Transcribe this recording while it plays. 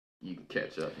you can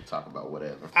catch up and talk about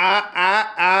whatever.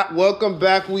 Welcome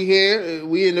back. We here.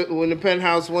 We in the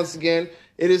penthouse once again.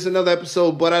 It is another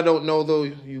episode, but I don't know though.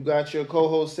 You got your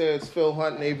co-host there. It's Phil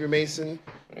Hunt and Avery Mason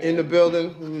in the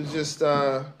building. Who's just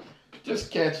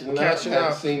catching up.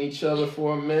 Haven't seen each other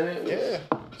for a minute. Yeah.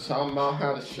 Talking about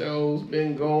how the show's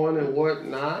been going and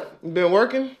whatnot. You been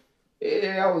working?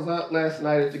 Yeah, I was up last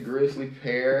night at the Grizzly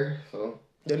Pear. So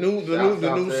the new to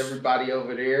everybody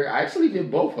over there. I actually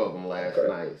did both of them last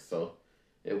night, so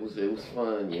it was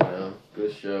fun. You know,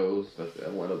 good shows. I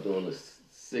wound up doing the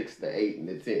 6, the 8, and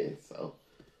the 10. So.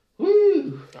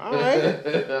 Woo! All right.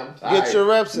 I'm tired. Get your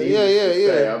reps in.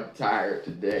 Yeah. I'm tired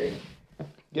today.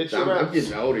 Get your reps. I'm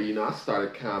getting older. You know, I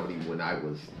started comedy when I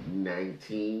was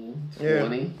 19,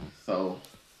 20. Yeah. So,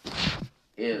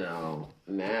 you know,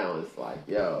 now it's like,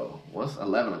 yo, once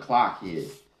 11 o'clock hit,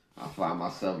 I find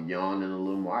myself yawning a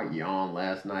little more. I yawned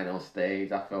last night on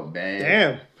stage. I felt bad.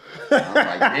 Damn. I was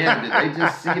like, damn, did they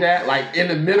just see that? Like, in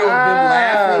the middle of them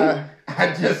laughing,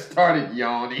 I just started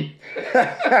yawning.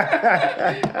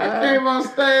 I came on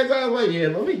stage, I was like, yeah,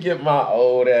 let me get my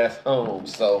old ass home.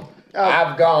 So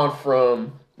I've gone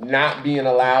from not being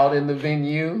allowed in the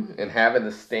venue and having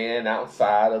to stand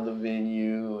outside of the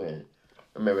venue. And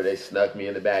I remember they snuck me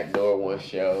in the back door one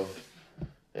show.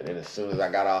 And then as soon as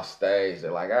I got off stage,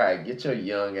 they're like, all right, get your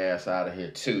young ass out of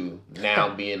here too.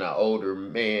 Now being an older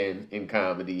man in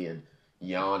comedy and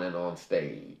yawning on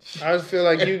stage. I just feel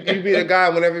like you be the guy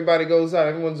when everybody goes out,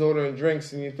 everyone's ordering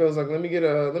drinks, and you feels like let me get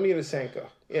a Sanka.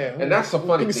 Yeah. And that's the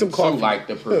funny thing too, like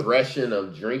the progression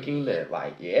of drinking that,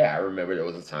 like, yeah, I remember there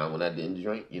was a time when I didn't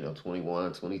drink,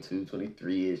 21, 22,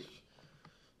 23-ish.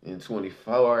 In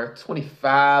 24,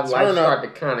 25, life started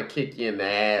to kind of kick you in the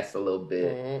ass a little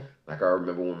bit. Mm-hmm. Like I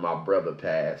remember when my brother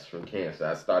passed from cancer,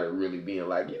 I started really being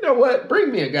like, you know what?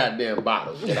 Bring me a goddamn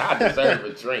bottle. Shit, I deserve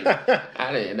a drink.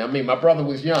 I didn't. I mean, my brother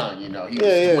was young, He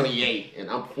was 28, and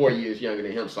I'm 4 years younger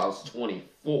than him, so I was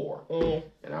 24. Mm-hmm.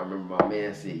 And I remember my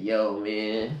man said, yo,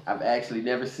 man, I've actually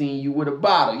never seen you with a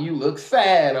bottle. You look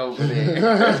sad over there.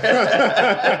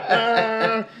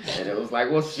 And it was like,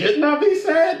 well, shouldn't I be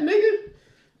sad, nigga?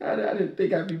 I didn't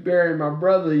think I'd be burying my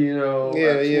brother,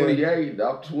 at 28.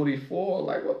 I'm 24.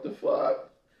 Like, what the fuck?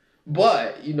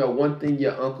 But, one thing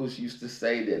your uncles used to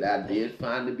say that I did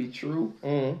find to be true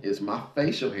is my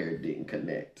facial hair didn't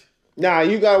connect. Nah,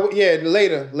 you got,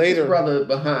 later. His brother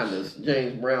behind us,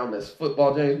 James Brown, that's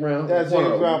football James Brown. That's one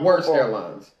James of the Brown worst football.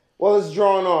 hairlines. Well, it's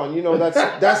drawn on.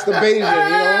 That's the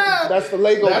Bayesian, That's the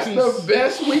Lego piece. That's the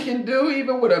best we can do,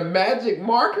 even with a magic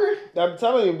marker. I'm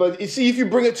telling you. But you see, if you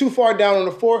bring it too far down on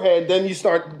the forehead, then you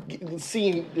start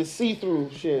seeing the see-through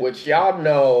shit. Which y'all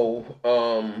know,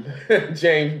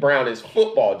 James Brown is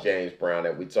football James Brown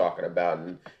that we're talking about.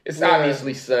 And it's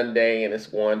obviously Sunday, and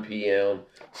it's 1 p.m.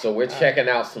 So we're checking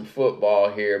out some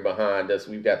football here behind us.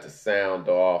 We've got the sound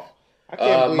off.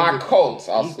 My Colts,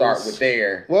 I'll start with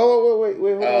there. Wait,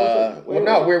 hold on.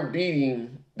 No, we're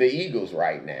beating the Eagles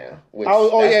right now. Which I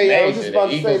was major. just about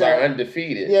the to say Eagles that. are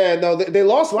undefeated. Yeah, no, they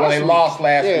lost last week. Well, they lost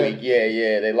last week.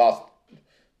 Yeah, they lost.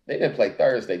 They didn't play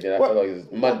Thursday, did I? Feel like it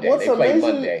was Monday. They played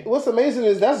Monday. What's amazing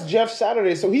is that's Jeff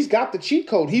Saturday, so he's got the cheat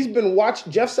code. He's been watching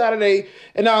Jeff Saturday.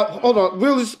 And now, hold on,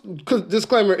 real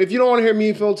disclaimer. If you don't want to hear me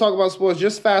and Phil talk about sports,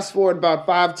 just fast forward about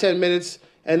 5-10 minutes,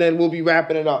 and then we'll be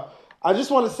wrapping it up. I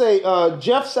just want to say,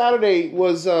 Jeff Saturday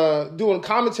was doing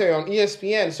commentary on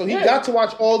ESPN, so he got to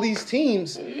watch all these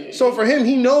teams. So for him,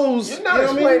 he knows. You're not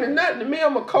explaining nothing to me.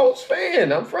 I'm a Colts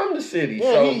fan. I'm from the city.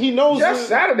 Yeah, so he knows. Jeff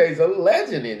Saturday's a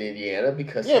legend in Indiana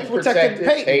because he protected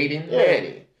Peyton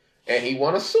Manning, and he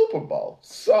won a Super Bowl.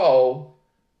 So,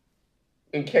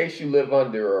 in case you live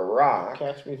under a rock,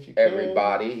 catch me if you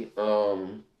everybody,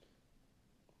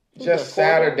 just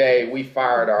Saturday we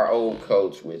fired our old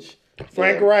coach, which.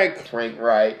 Frank Reich,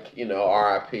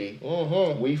 R.I.P.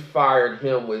 Mm-hmm. We fired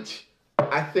him, which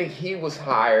I think he was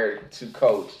hired to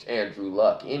coach Andrew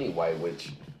Luck anyway,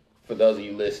 which, for those of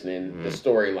you listening, the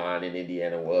storyline in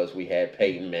Indiana was we had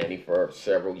Peyton Manning for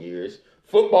several years.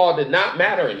 Football did not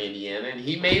matter in Indiana, and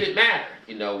he made it matter.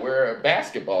 We're a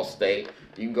basketball state.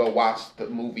 You can go watch the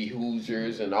movie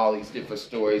Hoosiers and all these different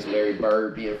stories, Larry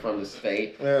Bird being from the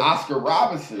state, Oscar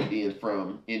Robertson being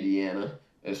from Indiana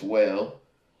as well.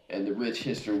 And the rich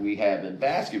history we have in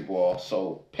basketball.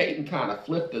 So Peyton kind of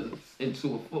flipped us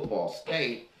into a football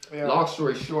state. Yeah. Long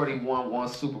story short, he won 1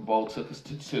 Super Bowl, took us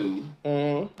to 2.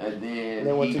 Mm-hmm. And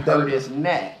then he hurt his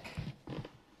neck.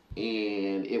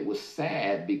 And it was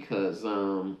sad because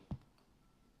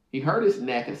he hurt his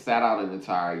neck and sat out an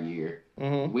entire year.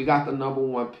 Mm-hmm. We got the number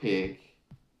 1 pick.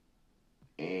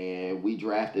 And we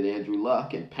drafted Andrew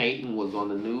Luck. And Peyton was on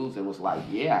the news and was like,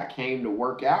 yeah, I came to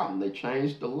work out. And they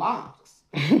changed the locks.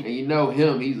 And you know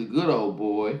him, he's a good old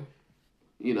boy.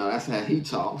 You know, that's how he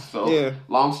talks. So,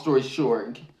 long story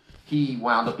short, he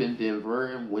wound up in Denver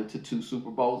and went to 2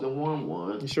 Super Bowls and won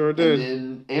one. He sure did.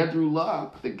 And then Andrew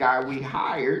Luck, the guy we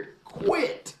hired,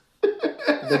 quit.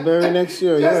 The very next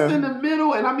year, Just in the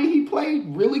middle. And, I mean, he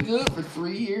played really good for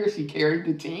 3 years. He carried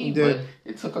the team. But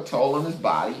it took a toll on his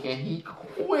body, and he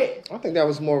quit. I think that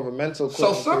was more of a mental quit.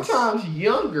 So sometimes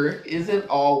younger isn't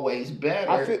always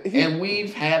better. And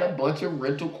we've had a bunch of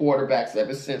rental quarterbacks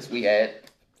ever since we had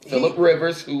Phillip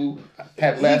Rivers, who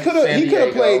had left San Diego. He could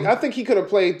have played. I think he could have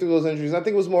played through those injuries. I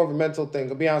think it was more of a mental thing,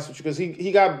 to be honest with you, because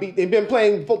he got beat. He'd been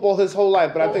playing football his whole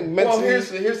life, but I think mentally. Well,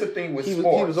 here's the thing with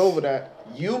sports. He was over that.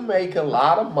 You make a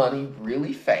lot of money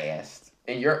really fast,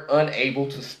 and you're unable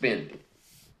to spend it.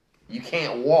 You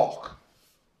can't walk.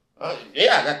 I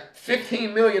got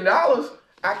 $15 million.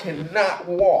 I cannot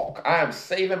walk. I am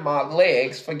saving my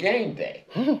legs for game day.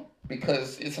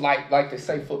 Because it's like they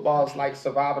say, football is like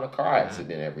surviving a car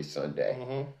accident every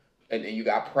Sunday. And then you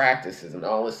got practices and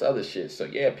all this other shit. So,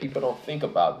 yeah, people don't think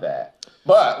about that.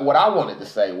 But what I wanted to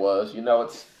say was,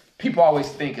 it's people always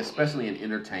think, especially in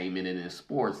entertainment and in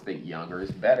sports, think younger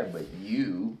is better. But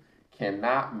you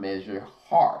cannot measure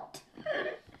heart.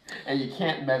 And you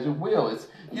can't measure will. It's,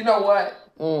 you know what?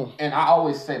 And I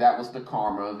always say that was the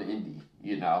karma of Indy.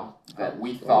 That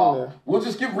we thought, we'll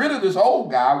just get rid of this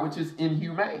old guy, which is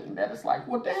inhumane. That it's like,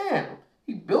 well, damn,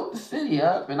 he built the city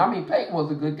up. And, I mean, Peyton was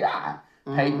a good guy.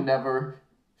 Peyton never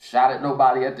shot at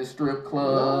nobody at the strip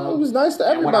club. He was nice to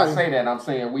everybody. And when I say that, I'm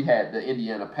saying we had the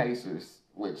Indiana Pacers,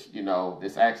 which,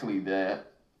 it's actually the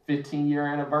 15-year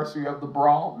anniversary of the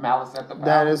brawl, Malice at the Palace.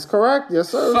 That is correct. Yes,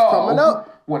 sir. It's coming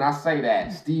up. When I say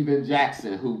that, Steven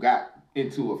Jackson, who got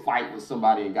into a fight with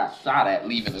somebody and got shot at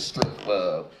leaving the strip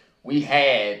club, we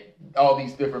had all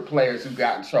these different players who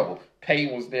got in trouble.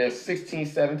 Peyton was there 16,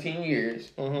 17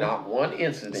 years. Not one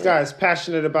incident. This guy is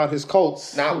passionate about his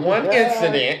Colts. Not one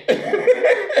incident.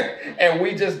 And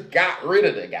we just got rid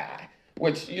of the guy.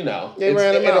 Which, in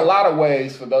a lot of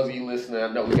ways, for those of you listening, I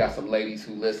know we got some ladies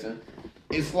who listen.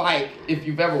 It's like if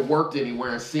you've ever worked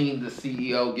anywhere and seen the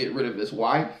CEO get rid of his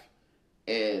wife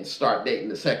and start dating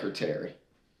the secretary.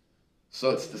 So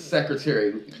it's the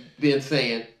secretary then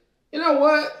saying, you know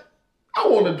what? I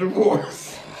want a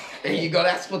divorce. And you go,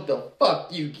 that's what the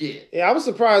fuck you get. Yeah, I was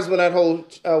surprised when that whole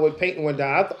with Peyton went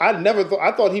down.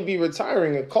 I thought he'd be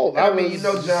retiring a Colt. I mean,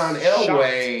 John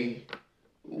Elway,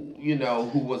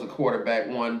 who was a quarterback,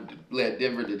 led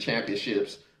Denver to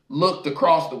championships, looked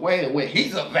across the way and went,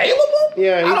 he's available?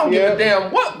 Yeah, I don't give a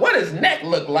damn what his neck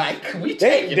look like.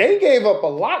 They gave up a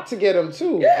lot to get him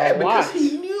too. Yeah, because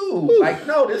he knew. Like,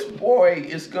 no, this boy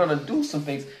is gonna do some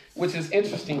things. Which is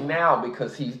interesting now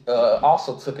because he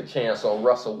also took a chance on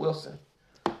Russell Wilson.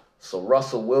 So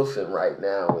Russell Wilson right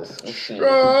now is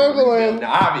struggling.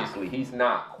 Now, obviously, he's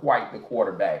not quite the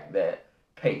quarterback that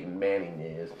Peyton Manning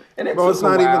is. And it's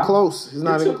not even close. He's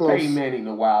not even close. It took Peyton Manning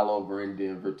a while over in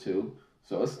Denver, too.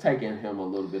 So it's taking him a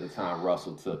little bit of time,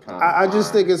 Russell, to kind of I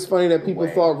just think it's funny that people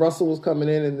thought Russell was coming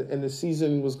in and the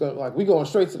season was going, like, we going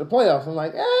straight to the playoffs. I'm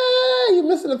like, you're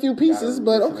missing a few pieces,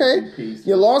 but okay.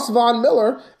 You lost Von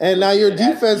Miller, and now your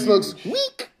defense looks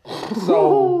weak.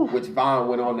 So, which Von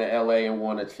went on to L.A. and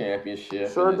won a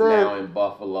championship. Sure and is now in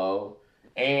Buffalo.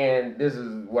 And this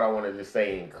is what I wanted to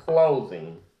say in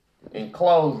closing. Back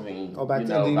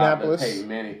to Indianapolis. About the Peyton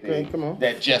Manning thing. Okay, come on.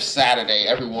 That Jeff Saturday,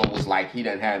 everyone was like, he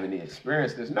doesn't have any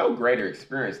experience. There's no greater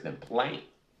experience than playing.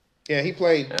 Yeah, he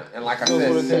played. And like I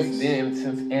said,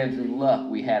 since Andrew Luck,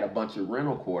 we had a bunch of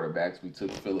rental quarterbacks. We took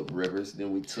Phillip Rivers.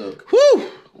 Then we took...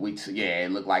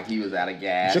 it looked like he was out of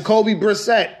gas. Jacoby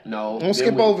Brissett. No. Don't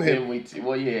skip over him. He's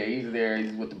there.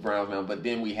 He's with the Browns now. But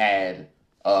then we had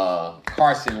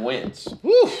Carson Wentz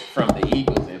from the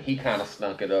Eagles, and he kind of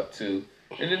stunk it up too.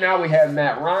 And then now we have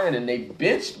Matt Ryan, and they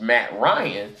benched Matt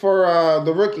Ryan. For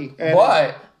the rookie.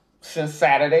 But since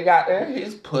Saturday got there,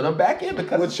 he's put him back in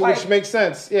because which makes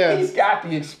sense. Yeah. He's got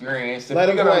the experience. If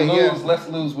we're going to lose, let's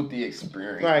lose with the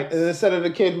experience. Right. And instead of the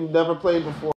kid who never played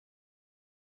before.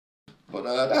 But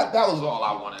that was all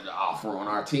I wanted to offer on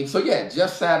our team. So, yeah,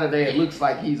 just Saturday, it looks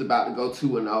like he's about to go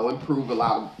 2-0 and prove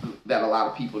that a lot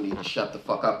of people need to shut the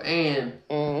fuck up. And,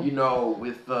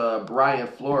 with Brian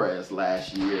Flores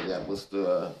last year, that was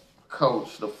the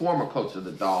former coach of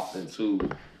the Dolphins, who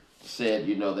said,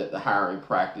 that the hiring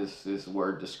practices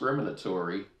were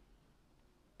discriminatory,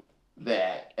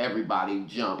 that everybody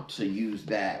jumped to use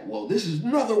that. Well, this is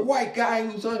another white guy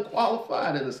who's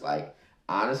unqualified. And it's like,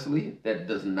 Honestly, that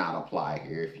does not apply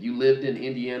here. If you lived in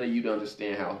Indiana, you'd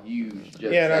understand how huge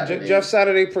Jeff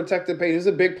Saturday protected Peyton is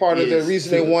a big part of the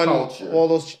reason they won all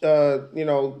those.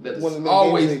 It's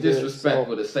always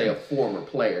disrespectful to say a former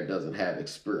player doesn't have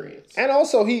experience. And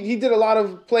also, he did a lot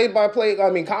of play-by-play.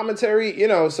 Commentary.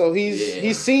 So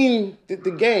he's seen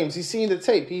the games. He's seen the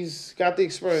tape. He's got the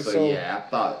experience. So I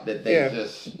thought that they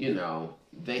just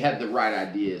they had the right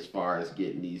idea as far as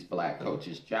getting these black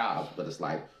coaches jobs, but it's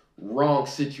like. Wrong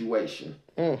situation.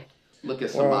 Look at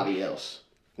somebody else.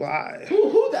 Why?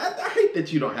 I hate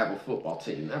that you don't have a football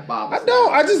team. That bothers me.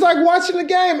 I just like watching the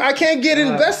game. I can't get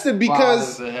invested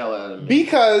because the hell out of me.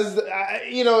 Because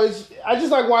I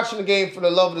just like watching the game for the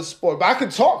love of the sport. But I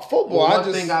could talk football.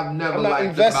 One thing I've never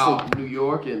liked about New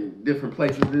York and different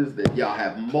places is that y'all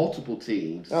have multiple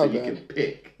teams, so you can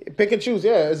pick and choose.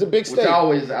 Yeah, it's a big state.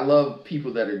 I love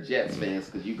people that are Jets fans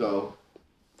because you go.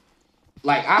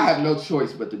 Like, I have no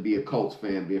choice but to be a Colts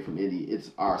fan, being from Indy.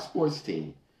 It's our sports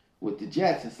team. With the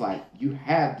Jets, it's like, you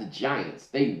have the Giants.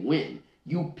 They win.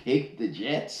 You pick the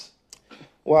Jets?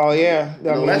 Well, yeah.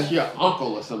 Unless your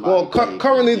uncle or somebody. Well,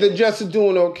 currently the Jets are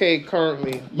doing okay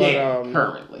currently. But,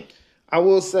 currently. I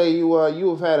will say you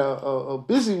have had a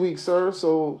busy week, sir,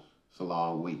 so... It's a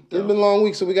long week, though. It's been a long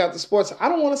week, so we got the sports. I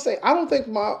don't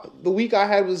think the week I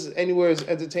had was anywhere as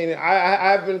entertaining.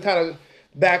 I've been kind of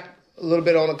back... a little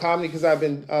bit on the comedy because I've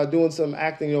been doing some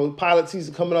acting. Pilot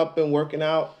season coming up and working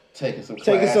out, taking some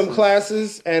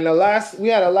classes. And we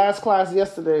had a last class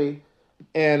yesterday,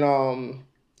 and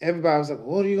everybody was like,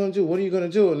 "What are you gonna do? What are you gonna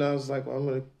do?" And I was like, "Well, I'm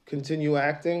gonna continue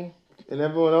acting." And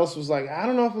everyone else was like, "I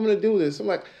don't know if I'm gonna do this." I'm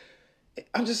like,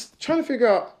 I'm just trying to figure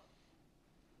out.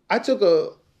 I took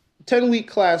a 10-week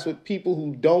class with people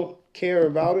who don't care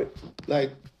about it.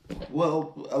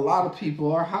 Well, a lot of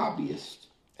people are hobbyists.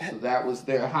 So that was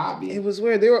their hobby. It was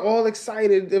weird. They were all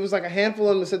excited. There was like a handful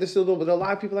of them that said they're still doing, but a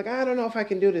lot of people were like, I don't know if I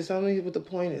can do this. I don't know what the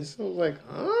point is. I was like,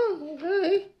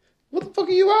 okay. What the fuck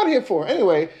are you out here for?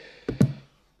 Anyway,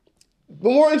 the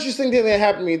more interesting thing that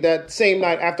happened to me that same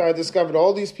night after I discovered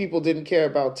all these people didn't care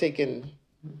about taking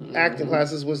acting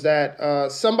classes was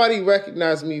that somebody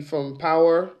recognized me from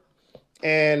Power.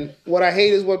 And what I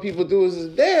hate is what people do is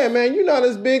damn, man, you're not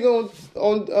as big on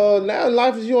Now in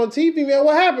Life as you on TV, man.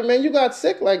 What happened, man? You got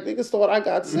sick. Like, niggas thought I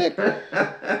got sick.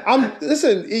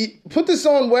 Listen, put this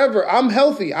on wherever. I'm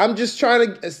healthy. I'm just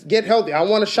trying to get healthy. I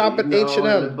want to shop at H&M.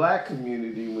 In the black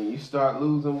community, when you start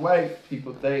losing weight,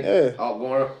 people think,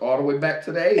 going all the way back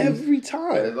to the 80s. Every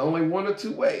time. There's only one or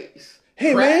two ways.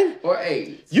 Hey, crack man, or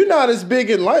AIDS. You're not as big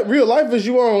in real life as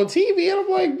you are on TV. And I'm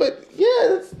like, but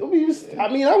yeah,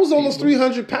 I was almost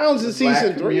 300 pounds in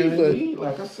season 3. But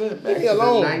like I said, back to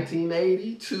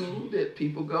 1982, that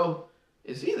people go,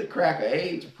 it's either crack or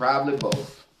AIDS, probably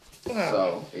both.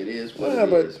 So it is what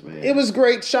it is, man. It was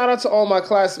great. Shout out to all my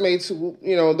classmates who,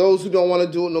 those who don't want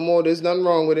to do it no more. There's nothing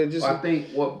wrong with it. I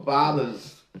think what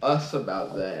bothers us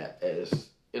about that as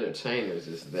entertainers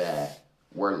is that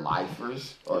we're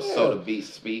lifers, or so to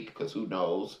speak, because who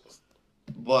knows.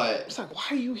 But it's like, why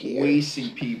are you here? We see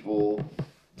people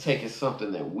taking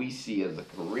something that we see as a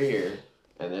career,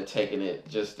 and they're taking it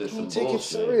just as some bullshit. Take it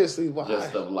seriously. Why?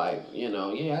 Just of like,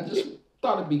 I just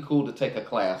thought it'd be cool to take a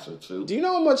class or two. Do you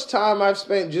know how much time I've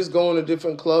spent just going to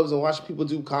different clubs and watching people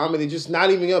do comedy, just not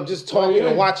even up, just talking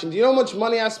and watching? Do you know how much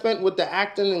money I spent with the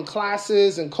acting and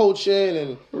classes and coaching?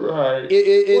 And right.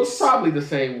 It's probably the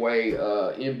same way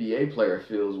NBA player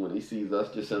feels when he sees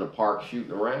us just in a park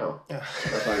shooting around.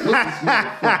 It's like, look at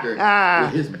this motherfucker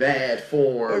with his bad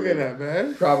form. Look at that,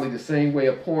 man. Probably the same way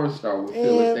a porn star would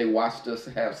feel if they watched us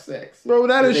have sex. Bro,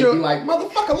 that is your... They'd be like,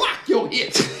 motherfucker, lock your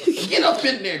hips. Get up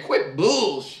in there, quit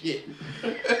bullshit.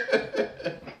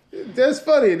 That's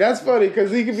funny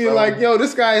because he could be like, yo,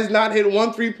 this guy has not hit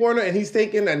 1 3-pointer and he's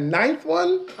taking a 9th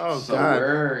one. Oh, so God.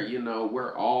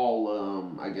 We're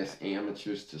all I guess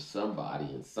amateurs to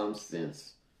somebody in some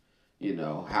sense.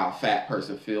 How a fat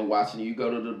person feel watching you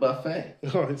go to the buffet.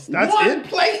 That's one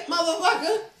plate,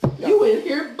 motherfucker. You in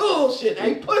here bullshit.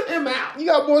 Hey, put him out. You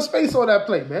got more space on that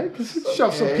plate, man.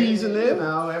 Shove some peas in there.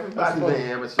 Everybody's an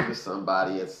amateur to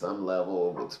somebody at some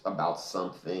level about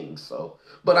something. So,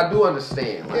 but I do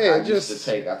understand. I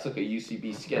took a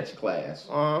UCB sketch class.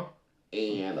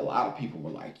 And a lot of people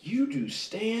were like, you do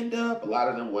stand up. A lot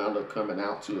of them wound up coming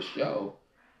out to a show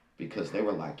because they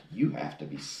were like, you have to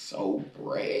be so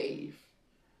brave.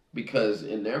 Because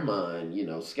in their mind,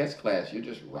 sketch class, you're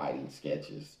just writing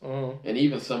sketches. And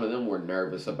even some of them were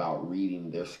nervous about reading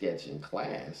their sketch in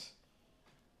class.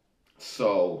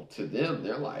 So to them,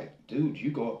 they're like, dude,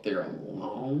 you go up there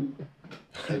alone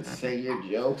and say your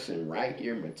jokes and write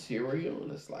your material,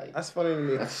 and it's like that's funny to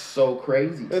me. That's so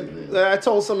crazy to me. I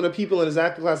told some of the people in his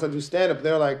acting class I do stand up,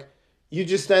 they're like, "You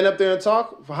just stand up there and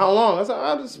talk for how long?" I was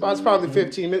like, "It's probably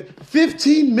 15 minutes."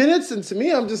 15 minutes, and to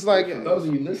me, I'm just like, for those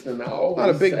of you listening, I always not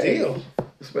a big say, deal.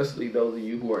 Especially those of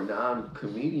you who are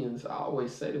non-comedians, I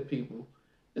always say to people,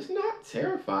 it's not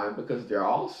terrifying because they're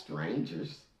all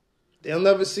strangers. They'll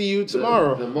never see you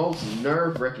tomorrow. The most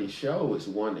nerve-wracking show is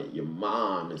one that your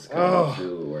mom is coming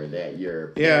to, or that your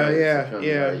parents are coming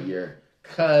to, or your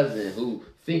cousin who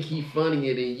think he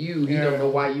funnier than you. He don't know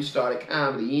why you started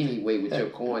comedy anyway with your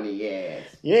corny ass.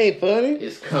 You ain't funny.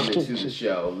 It's coming to the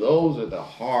show. Those are the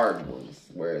hard ones.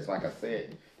 Whereas, like I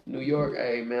said, New York,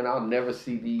 hey man, I'll never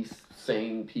see these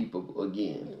same people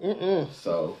again.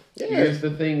 So here's the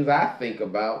things I think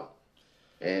about.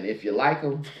 And if you like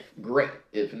them, great.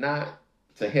 If not,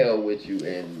 to hell with you.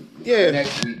 And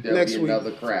next week there'll be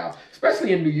another crowd.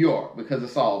 Especially in New York, because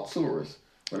it's all tourists.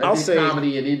 When I do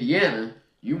comedy in Indiana,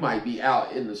 you might be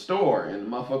out in the store and the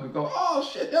motherfucker go, "Oh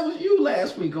shit, that was you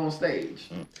last week on stage."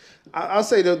 I'll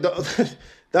say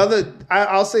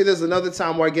I'll say there's another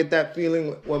time where I get that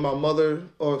feeling when my mother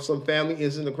or some family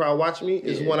is in the crowd watching me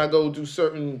is when I go to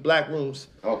certain black rooms.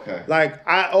 Okay. Like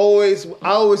I always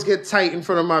get tight in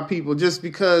front of my people just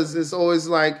because it's always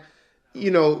like, you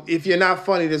know, if you're not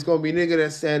funny, there's gonna be a nigga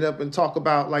that stand up and talk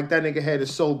about like that nigga head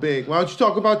is so big. Why don't you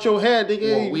talk about your head,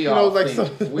 nigga? Well,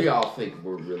 we all think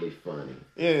we're really funny.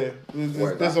 Yeah,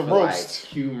 there's a roast. Like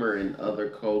humor in other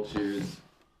cultures.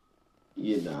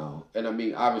 You know, and I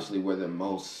mean, obviously, we're the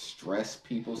most stressed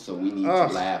people, so we need to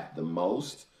laugh the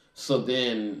most. So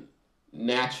then,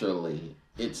 naturally,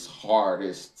 it's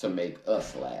hardest to make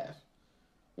us laugh.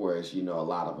 Whereas, you know, a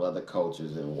lot of other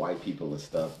cultures and white people and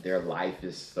stuff, their life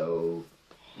is so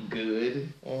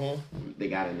good. They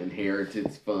got an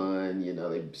inheritance fund, you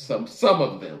know, some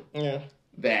of them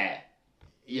that,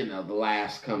 you know, the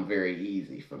laughs come very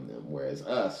easy from them. Whereas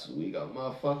us, we go,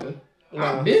 motherfucker.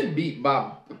 I've been beat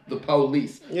by the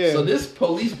police. Yeah. So this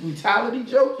police brutality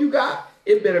joke you got,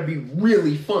 it better be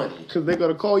really funny. Because they're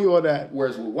going to call you on that.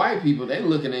 Whereas with white people, they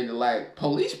looking at it like,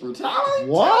 police brutality?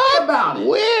 What? Tell me about it.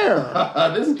 Where?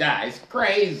 This guy's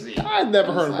crazy. I've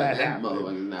never heard that happen. That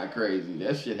motherfucker's not crazy.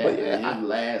 That shit happened to him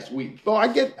last week. Bro,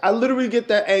 I literally get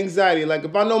that anxiety. Like,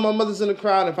 if I know my mother's in the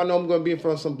crowd, if I know I'm going to be in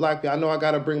front of some black people, I know I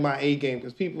got to bring my A game.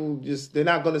 Because people they're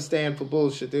not going to stand for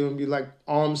bullshit. They're going to be like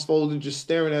arms folded, just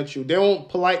staring at you. They won't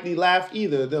politely laugh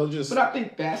either. They'll just... But I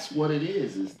think that's what it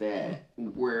is that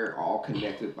we're all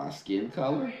connected by skin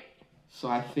color. So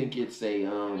I think it's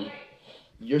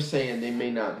you're saying they may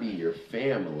not be your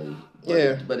family,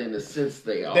 but in a sense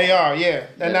they are. They are, yeah.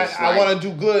 And I want to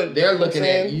do good. They're looking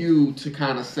at you to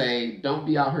kind of say, don't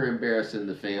be out here embarrassing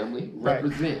the family.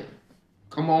 Represent. Right.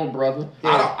 Come on, brother.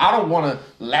 Yeah. I don't want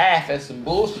to laugh at some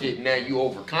bullshit now you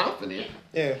overconfident.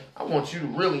 Yeah. I want you to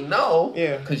really know.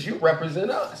 Yeah. Because you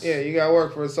represent us. Yeah, you got to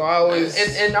work for it. So I always...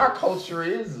 And our culture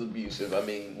is abusive. I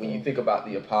mean, when you think about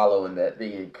the Apollo and that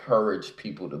they encourage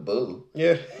people to boo.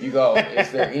 Yeah. You go,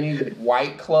 is there any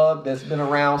white club that's been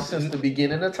around since the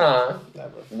beginning of time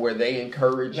where they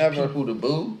encourage people to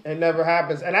boo? It never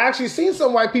happens. And I actually seen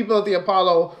some white people at the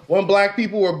Apollo when black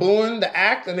people were booing the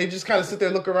act and they just kind of sit there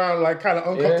and look around like kind of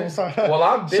uncomfortable. Yeah. Well,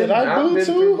 I've been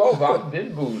through both. I've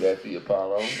been booed at the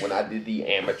Apollo when I did the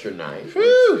amateur night. Which,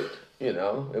 you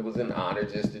know, it was an honor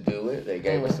just to do it. They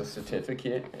gave us a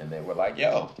certificate and they were like,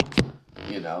 yo,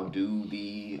 you know, do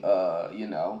the, you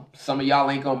know, some of y'all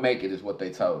ain't gonna make it is what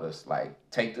they told us. Like,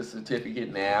 take the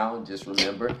certificate now and just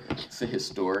remember it's a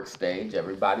historic stage.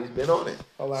 Everybody's been on it.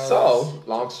 Hilarious. So,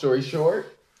 long story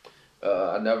short,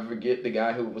 I'll never forget the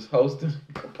guy who was hosting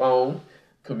Capone,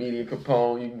 comedian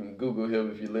Capone. You can Google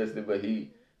him if you're listening, but he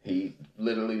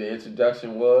literally, the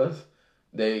introduction was,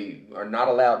 they are not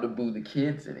allowed to boo the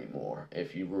kids anymore.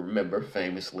 If you remember,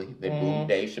 famously, they booed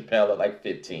Dave Chappelle at like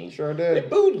 15. Sure did. They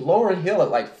booed Lauryn Hill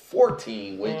at like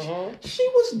 14, which she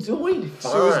was doing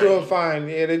fine. She was doing fine.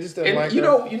 Yeah, they just didn't like her.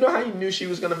 You know how you knew she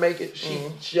was going to make it? She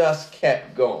just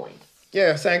kept going.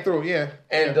 Yeah, sang through, yeah.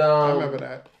 And I remember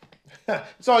that.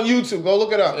 It's on YouTube. Go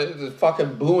look it up. It's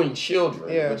fucking booing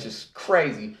children, which is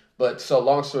crazy. But so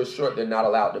long story short, they're not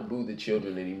allowed to boo the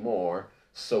children anymore.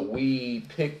 So we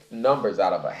picked numbers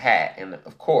out of a hat. And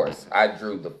of course, I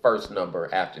drew the first number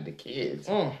after the kids.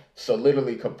 So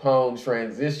literally, Capone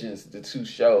transitions the two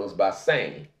shows by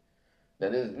saying, now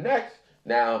this is next.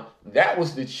 Now, that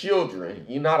was the children.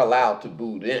 You're not allowed to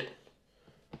boo them.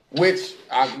 Which,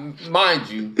 mind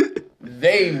you,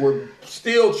 they were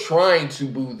still trying to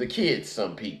boo the kids,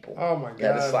 some people. Oh, my God.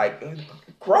 And it's like,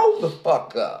 grow the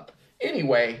fuck up.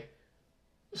 Anyway,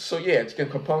 So yeah,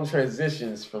 Capone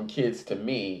transitions from kids to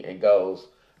me and goes,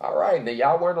 all right, now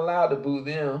y'all weren't allowed to boo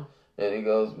them. And he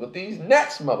goes, but these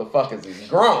next motherfuckers is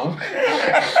grown.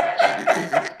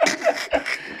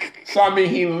 So I mean,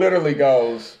 he literally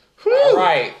goes, all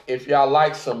right, if y'all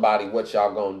like somebody, what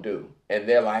y'all gonna do? And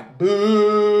they're like,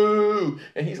 boo.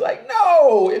 And he's like,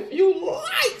 no, if you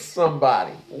like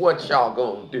somebody, what y'all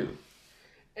gonna do?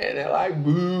 And they're like,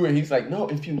 boo. And he's like, no,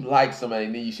 if you like somebody.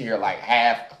 And then you see her like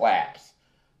half claps,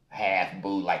 half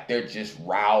boo. Like they're just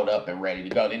riled up and ready to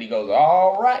go. Then he goes,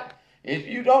 all right, if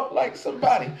you don't like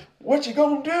somebody, what you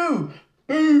gonna do?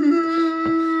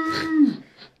 Boo.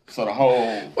 So the whole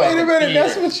wait a minute,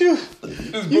 that's what you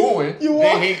is booing. You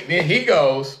walk, then he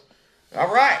goes,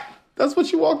 all right. That's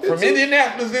what you walked into? From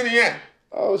Indianapolis, Indiana.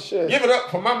 Oh, shit. Give it up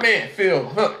for my man, Phil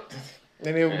Hunt.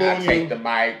 And they were booing I take the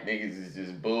mic, niggas is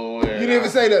just booing. You didn't even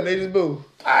say that, they just boo.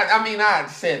 I mean, I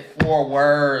said 4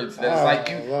 words. That's like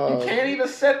you can't even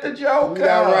set the joke. We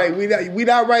not right. We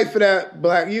not right for that,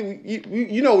 Black.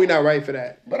 You know we not right for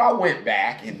that. But I went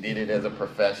back and did it as a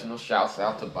professional. Shouts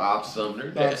out to Bob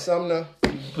Sumner. Bob Sumner.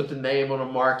 Put the name on a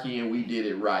marquee and we did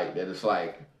it right. That it's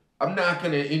like, I'm not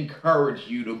going to encourage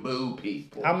you to boo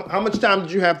people. How much time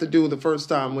did you have to do the first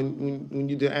time when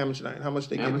you did amateur night? How much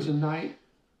they give you? Amateur night?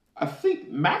 I think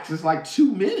max is like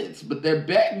 2 minutes, but they're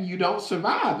betting you don't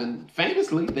survive. And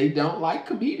famously, they don't like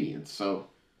comedians. So,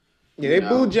 yeah, they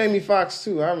booed Jamie Foxx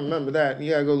too. I remember that.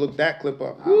 You gotta go look that clip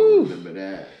up. I don't remember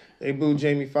that. They booed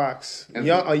Jamie Foxx.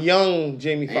 A young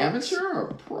Jamie Foxx. Amateur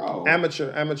or pro?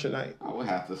 Amateur night. I would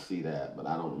have to see that, but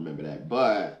I don't remember that.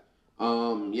 But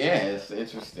yeah, it's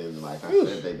interesting. Like I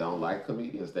said, they don't like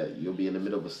comedians. That you'll be in the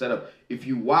middle of a setup. If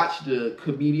you watch the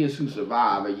comedians who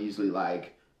survive, are usually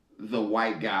like the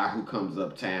white guy who comes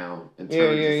uptown and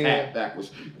turns his hat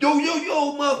backwards. Yo,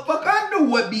 motherfucker, I know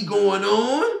what be going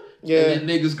on. Yeah. And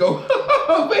then niggas go,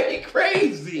 very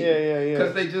crazy. Yeah.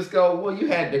 Because they just go, well, you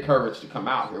had the courage to come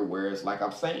out here. Whereas, like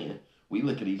I'm saying, we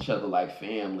look at each other like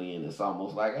family, and it's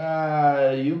almost like,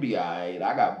 you'll be all right.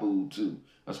 I got booed, too.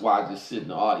 That's why I just sit in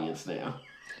the audience now.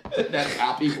 That's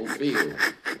how people feel.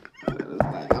 It's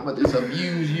like, I'm going to just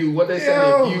abuse you. What they say,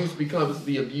 the abuse becomes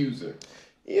the abuser.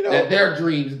 You know, that their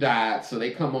dreams died, so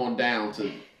they come on down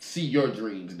to see your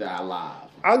dreams die live.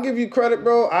 I'll give you credit,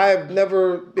 bro. I've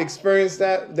never experienced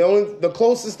that. The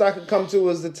closest I could come to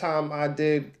was the time I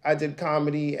did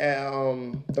comedy at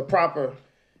the Proper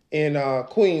in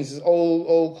Queens, this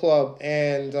old club,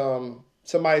 and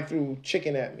somebody threw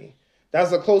chicken at me.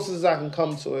 That's the closest I can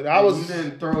come to it. You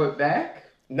didn't throw it back?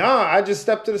 Nah, I just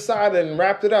stepped to the side and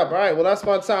wrapped it up. All right, well, that's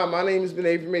my time. My name has been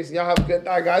Avery Mason. Y'all have a good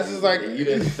night, guys. It's like you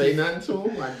didn't say nothing to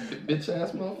him, like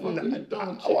bitch-ass motherfucker.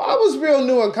 I was real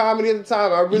new in comedy at the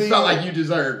time. I really felt like you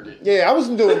deserved it. Yeah, I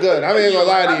wasn't doing good. I ain't gonna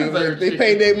lie to you. They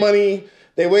paid their money.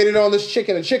 They waited on this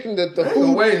chicken. The chicken, the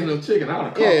food. Waiting no chicken. I would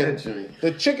have caught that joint.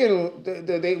 The chicken,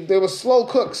 they were slow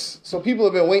cooks, so people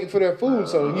have been waiting for their food.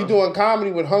 So you doing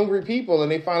comedy with hungry people, and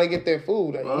they finally get their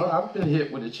food. Well, I've been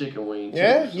hit with a chicken wing.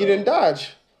 Yeah, you didn't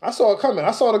dodge. I saw it coming.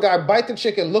 I saw the guy bite the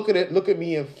chicken, look at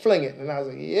me, and fling it. And I was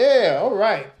like, yeah, all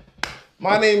right.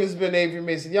 My name has been Avery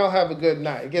Mason. Y'all have a good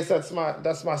night. I guess that's my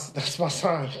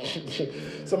sign.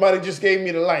 Somebody just gave me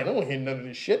the light. I don't hear none of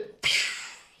this shit.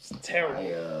 It's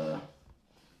terrible.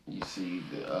 You see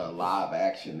the live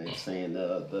action. They're saying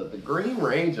the Green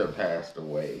Ranger passed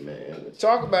away, man.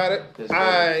 Talk about it.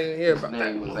 I hear about that.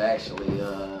 His name was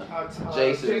actually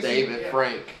Jason David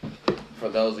Frank. For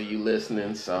those of you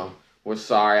listening, so. We're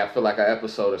sorry. I feel like an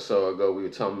episode or so ago we were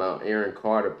talking about Aaron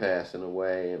Carter passing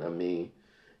away, and I mean,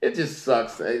 it just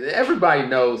sucks. Everybody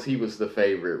knows he was the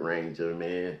favorite Ranger,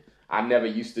 man. I never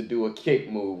used to do a kick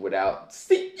move without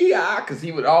CGI, because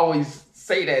he would always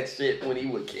say that shit when he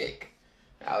would kick.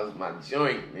 That was my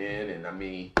joint, man, and I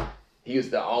mean, he was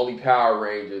the only Power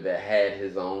Ranger that had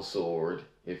his own sword,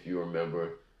 if you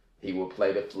remember. He would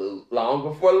play the flute long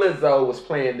before Lizzo was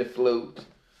playing the flute.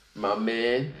 My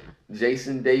man,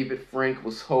 Jason David Frank,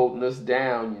 was holding us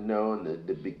down, you know, and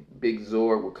the big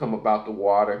Zord would come about the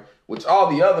water, which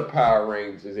all the other Power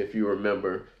Rangers, if you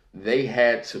remember, they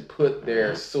had to put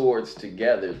their swords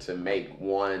together to make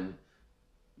one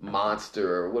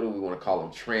monster, or what do we want to call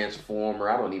them, Transformer?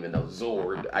 I don't even know.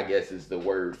 Zord, I guess, is the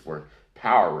word for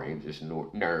Power Rangers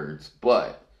nerds,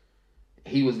 but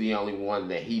he was the only one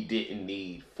that he didn't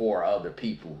need 4 other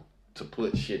people to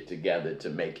put shit together to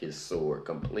make his sword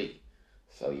complete.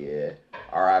 So yeah,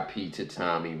 R.I.P. to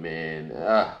Tommy, man.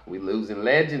 We losing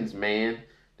legends, man.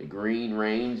 The Green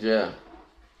Ranger.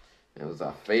 That was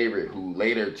our favorite, who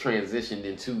later transitioned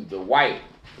into the White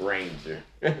Ranger.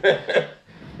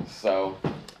 So,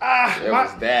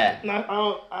 was that.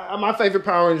 My favorite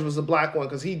Power Ranger was the black one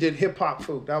because he did hip hop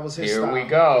food. That was his Here style. we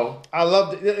go. I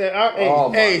loved it.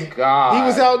 My God. He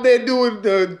was out there doing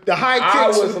the high kicks. I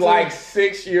was like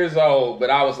 6 years old, but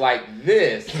I was like,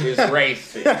 this is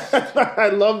racist. I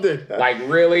loved it. Like,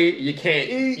 really? You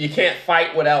can't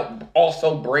fight without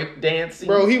also break dancing?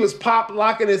 Bro, he was pop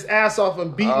locking his ass off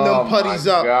and beating them putties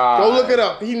up. God. Go look it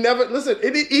up. He never listen.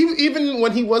 Even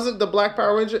when he wasn't the Black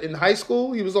Power Ranger in high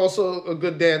school, he was also a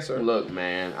good dancer. Look,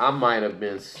 man, I might have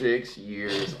been 6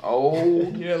 years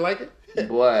old. You didn't like it?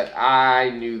 But I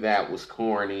knew that was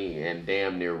corny and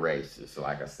damn near racist.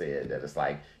 Like I said, that it's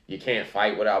like, you can't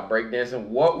fight without breakdancing.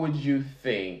 What would you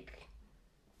think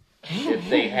if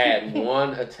they had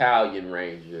one Italian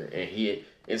Ranger and he,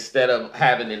 instead of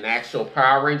having an actual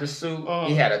Power Ranger suit,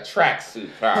 he had a tracksuit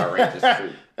Power Ranger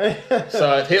suit?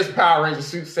 So if his Power Ranger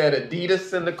suit said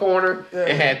Adidas in the corner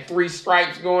and had 3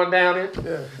 stripes going down it,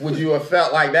 would you have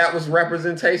felt like that was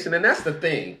representation? And that's the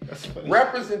thing.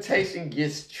 Representation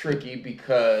gets tricky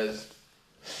because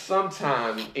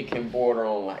sometimes it can border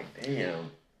on like, damn,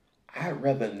 I'd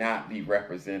rather not be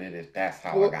represented if that's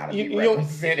how I gotta be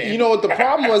represented. You know what the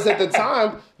problem was at the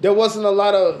time? There wasn't a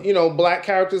lot of, black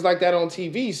characters like that on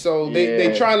TV. So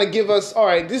they trying to give us, all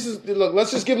right,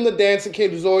 let's just give him the dancing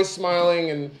kid who's always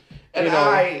smiling and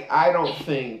I don't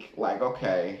think like,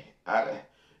 okay,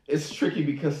 it's tricky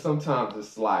because sometimes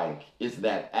it's like, is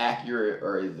that accurate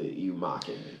or is it you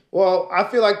mocking me? Well, I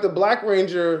feel like the Black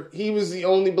Ranger, he was the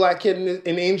only black kid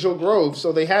in Angel Grove,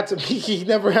 so he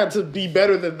never had to be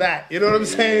better than that. You know what I'm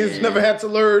saying? He's never had to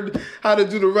learn how to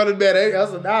do the running man. I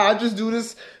was like, I just do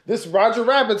this Roger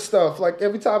Rabbit stuff. Like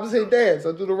every time I say dance,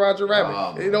 I do the Roger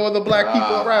Rabbit. When the black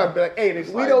people around, be like, hey,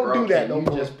 we don't do that no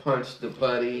more. You just punch the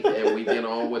putty and we get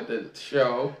on with the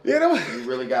show. You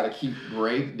really got to keep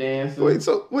break dancing. Wait,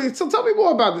 so tell me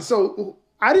more about this. So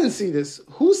I didn't see this.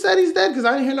 Who said he's dead? Because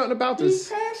I didn't hear nothing about this.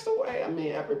 He passed away. I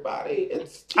mean, everybody.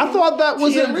 I thought that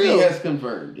wasn't real. TMZ has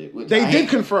confirmed it. They did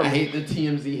confirm it. I hate that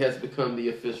TMZ has become the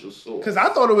official source. Because I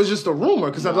thought it was just a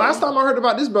rumor. Because the last time I heard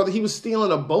about this brother, he was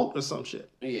stealing a boat or some shit.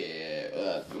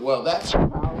 Yeah. Well, that's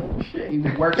shit. He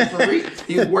was working for Rita.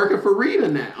 He's working for Rita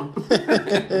now.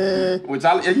 Which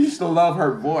I used to love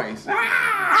her voice.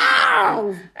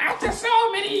 After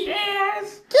so many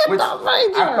years. Get the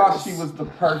Rangers. I thought she was the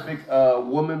perfect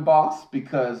woman boss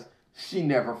because she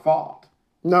never fought.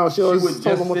 No, she always would told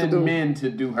just them what to do. send men to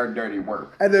do her dirty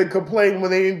work. And then complain when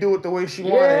they didn't do it the way she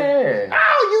wanted. Yeah.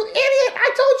 Oh, you idiot.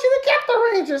 I told you to get the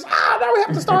Rangers. Now we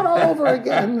have to start all over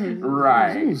again.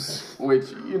 Right.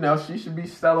 Which, she should be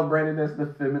celebrated as the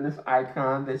feminist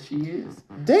icon that she is.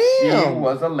 Damn. She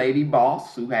was a lady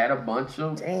boss who had a bunch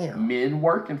of men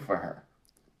working for her.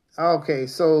 Okay,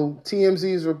 so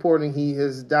TMZ is reporting he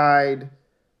has died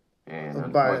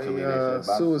by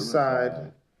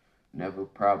suicide. Never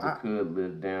probably could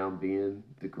live down being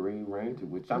the Green Ranger,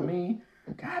 which I mean,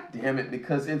 God damn it,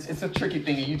 because it's a tricky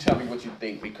thing, and you tell me what you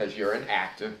think because you're an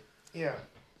actor. Yeah.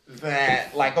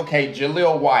 That, like, okay,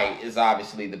 Jaleel White is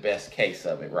obviously the best case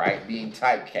of it, right? Being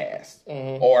typecast.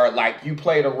 Mm-hmm. Or, like, you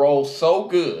played a role so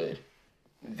good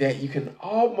that you can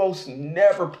almost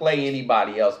never play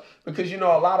anybody else. Because, a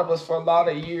lot of us, for a lot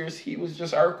of years, he was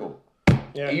just Urkel.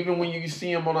 Yeah. Even when you see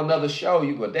him on another show,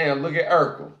 you go, damn, look at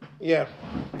Urkel. Yeah.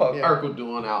 Fuck Urkel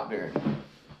doing out there.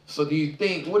 So do you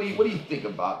think, what do you think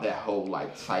about that whole,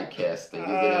 like, typecast thing? Is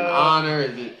it an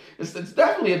honor? It's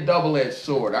definitely a double-edged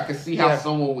sword. I can see how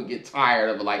someone would get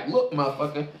tired of it. Like, look,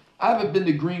 motherfucker, I haven't been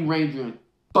the Green Ranger in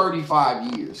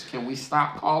 35 years. Can we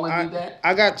stop calling me that?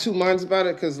 I got two minds about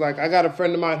it because, like, I got a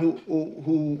friend of mine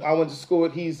who I went to school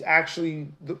with. He's actually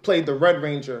played the Red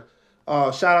Ranger.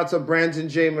 Shout out to Brandon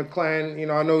J.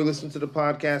 McClan. I know he listened to the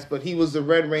podcast, but he was the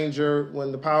Red Ranger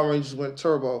when the Power Rangers went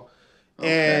turbo.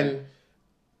 Okay. And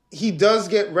he does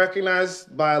get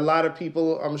recognized by a lot of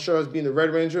people, I'm sure, as being the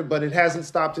Red Ranger, but it hasn't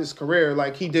stopped his career.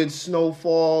 Like, he did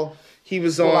Snowfall. He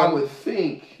was on I would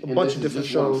think, a bunch of different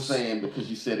shows. What I'm saying, because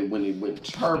you said it when he went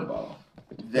turbo,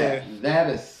 that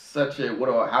is such a,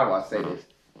 how do I say this?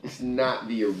 It's not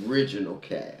the original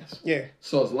cast. Yeah.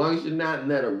 So as long as you're not in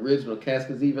that original cast,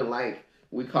 because even like,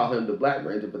 we call him the Black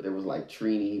Ranger, but there was like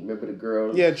Trini. Remember the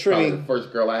girl? Yeah, Trini. The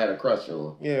first girl I had a crush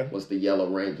on was the Yellow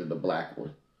Ranger, the black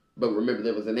one. But remember,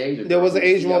 there was an Asian. There was an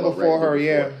Asian one before her,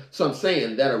 yeah. So I'm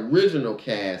saying that original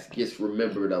cast gets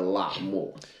remembered a lot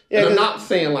more. Yeah, and I'm not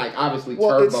saying like obviously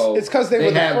Turbo. It's because they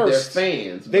were the first. Their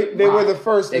fans. They were the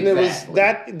first, and exactly.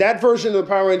 There was that version of the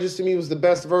Power Rangers to me was the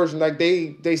best version. Like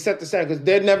they set the standard because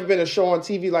there'd never been a show on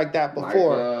TV like that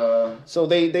before. So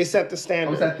they set the standard.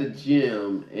 I was at the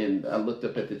gym and I looked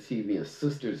up at the TV and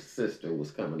Sister's Sister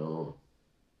was coming on.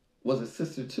 Was it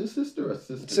Sister to Sister or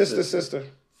Sister? Sister.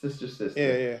 Sister.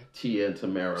 Yeah. Tia and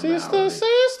Tamara Sister.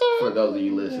 For those of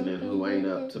you listening who ain't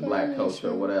up to black culture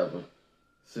or whatever.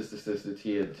 Sister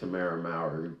Tia and Tamara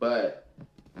Mowry. But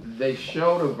they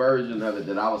showed a version of it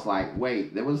that I was like,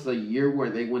 wait, there was a year where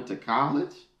they went to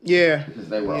college? Yeah. Because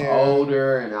they were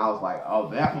older, and I was like, oh,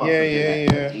 that must have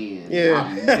been at the end. Yeah.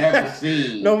 I've never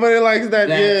seen Nobody likes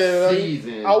that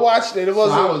season. I watched it. It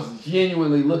wasn't. So I was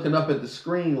genuinely looking up at the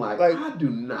screen like I do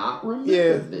not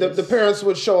remember this. The parents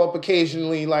would show up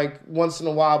occasionally, like once in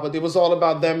a while, but it was all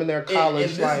about them and their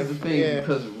college life. This is the thing,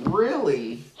 because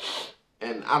really,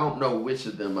 and I don't know which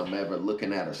of them I'm ever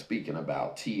looking at or speaking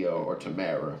about, Tia or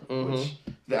Tamara, which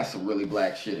that's some really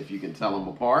black shit if you can tell them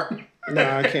apart.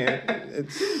 No, I can't.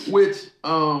 Which,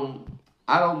 I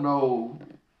don't know,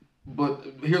 but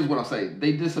here's what I'll say.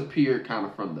 They disappeared kind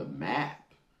of from the map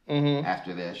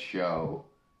after that show.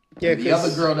 Yeah, the other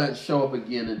girl doesn't show up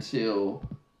again until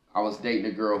I was dating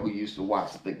a girl who used to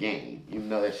watch The Game. You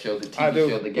know that show, the TV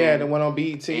show, The Game? Yeah, the one on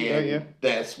BET. And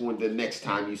that's when the next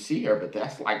time you see her, but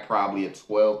that's like probably a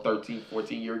 12, 13,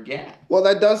 14-year gap. Well,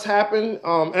 that does happen.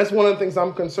 That's one of the things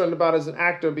I'm concerned about as an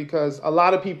actor, because a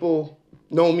lot of people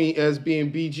know me as being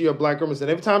BG or Black Women. And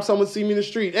every time someone see me in the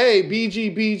street, hey,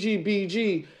 BG, BG,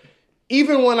 BG.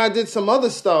 Even when I did some other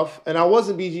stuff and I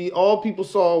wasn't BG, all people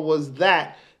saw was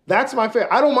that. That's my fair.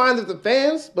 I don't mind the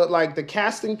fans, but like the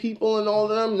casting people and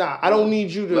all of them, nah, I don't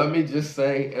need you to. Let me just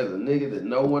say, as a nigga that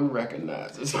no one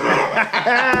recognizes.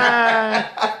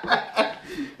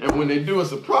 And when they do a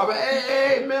surprise,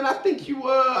 hey, man, I think you,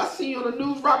 I seen you on the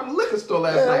news robbing the liquor store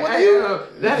last night. Hey,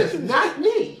 that is not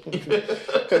me.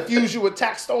 Confuse you with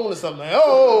Tax Stone or something.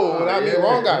 Not me.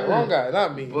 Wrong guy,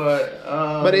 not me. But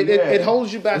it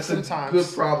holds you back it's sometimes. A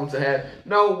good problem to have.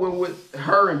 No, with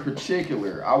her in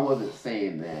particular, I wasn't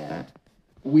saying that.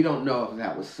 We don't know if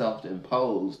that was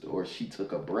self-imposed or she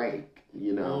took a break.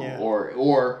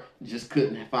 Or just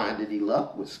couldn't find any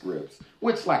luck with scripts.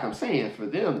 Which, like I'm saying, for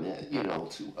them, that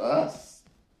to us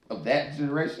of that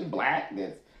generation, black,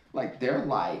 that's like they're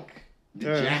like the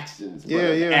Jacksons, but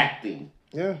acting.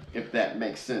 Yeah, if that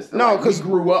makes sense. No, because we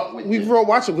grew up with. We grew up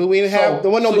watching, but we didn't have.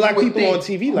 There weren't no black people on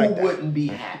TV like that. Who wouldn't be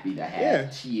happy to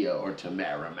have Tia or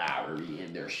Tamara Mowry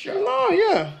in their show? No,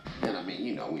 yeah. And I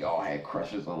mean, we all had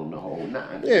crushes on the whole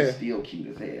nine. They're still cute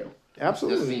as hell.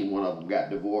 Absolutely. Just seen one of them got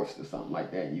divorced or something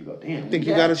like that, and you go, damn. Think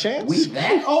you got a chance? We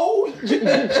that old?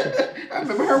 I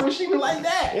remember her when she was like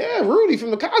that. Yeah, Rudy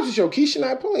from the Cosby Show, Keisha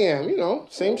Knight Pulliam,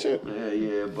 same shit.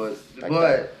 Yeah, but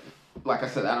like I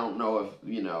said, I don't know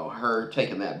if her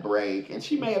taking that break, and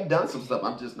she may have done some stuff.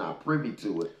 I'm just not privy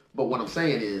to it. But what I'm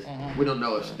saying is, we don't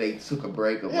know if they took a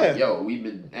break of like, yo, we've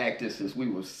been acting since we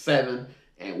were 7.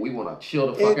 And we want to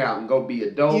chill the fuck out and go be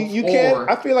adults. You can't.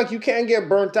 I feel like you can't get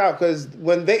burnt out because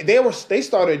when they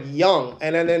started young,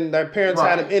 and then their parents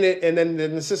had them in it, and then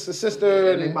the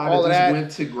sister, and they might all have of that. Went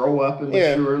to grow up and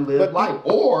mature and live life.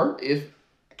 Or if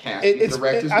casting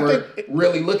directors were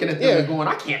really looking at them and going,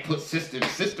 I can't put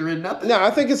sister in nothing. No,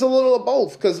 I think it's a little of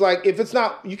both because like if it's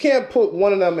not, you can't put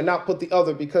one of them and not put the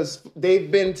other because they've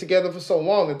been together for so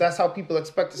long that's how people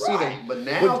expect to see them. But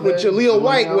now with Jaleel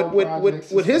White,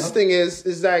 with his thing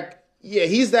is that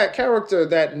he's that character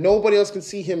that nobody else can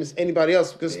see him as anybody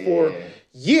else because for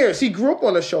years he grew up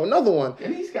on the show. Another one,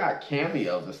 and he's got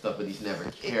cameos and stuff, but he's never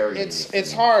carried.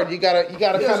 It's hard. You gotta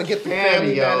kind of get the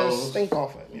family stink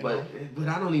off it. But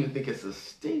I don't even think it's a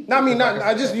stink. No, I mean,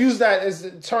 I just use that as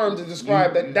a term to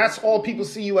describe that's all people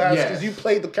see you as because you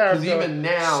played the character even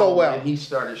now, so well. And he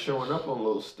started showing up on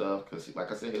little stuff because,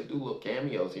 like I said, he'll do little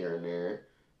cameos here and there,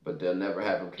 but they'll never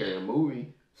have him carry a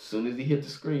movie. As soon as he hit the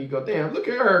screen, you go, damn, look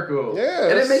at her go. Yeah,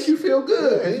 and it makes you feel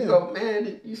good. You go,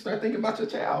 man, you start thinking about your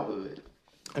childhood.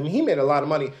 I mean, he made a lot of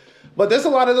money. But there's a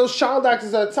lot of those child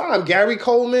actors at the time. Gary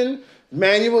Coleman,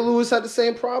 Manuel Lewis had the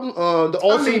same problem. The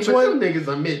Olsen twin. Them niggas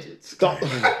are midgets.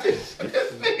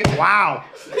 Wow.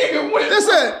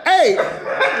 Listen,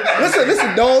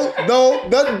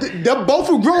 they're both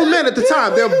were grown men at the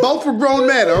time. They're both were grown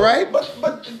men, all right? But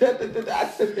I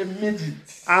said they're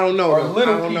midgets. I don't know. Or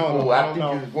little people. I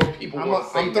think it's what people want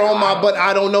to say. I'm throwing my but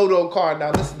I don't know though card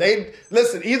now.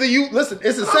 Listen, either you listen,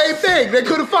 it's the same thing. They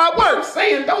could have found work. I'm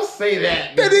saying don't say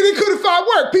that. They could have found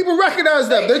work. People recognize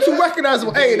them. They're too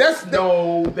recognizable. Hey,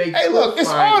 look,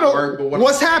 it's hard.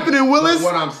 What's happening, Willis?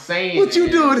 What I'm saying what you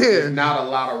doing here? There's not a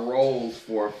lot of roles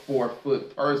for a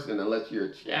 4-foot person unless you're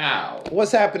a child.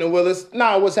 What's happening, Willis?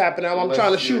 What's happening? I'm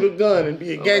trying to shoot a gun and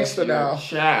be a gangster now.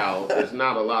 Child, there's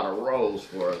not a lot of roles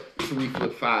for a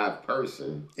 3'5"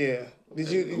 person. Yeah.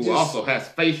 who also has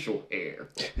facial hair.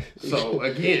 So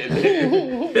again,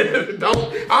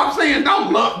 I'm saying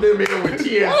don't lump them in with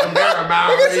T.S.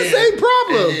 Paramount. It's the same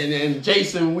problem. And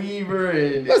Jason Weaver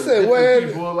and listen,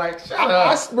 people like shut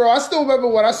up. Bro, I still remember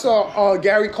when I saw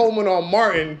Gary Coleman on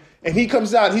Martin. And he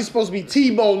comes out, he's supposed to be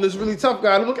T-Bone, this really tough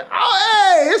guy. I'm looking,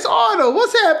 oh, hey, it's Arnold.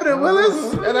 What's happening,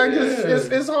 Willis? And I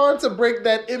just, it's hard to break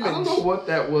that image. I don't know what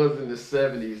that was in the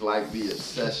 70s, like the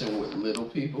obsession with little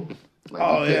people. Like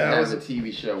you couldn't have a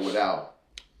TV show without.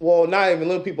 Well, not even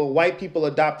little people, white people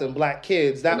adopting black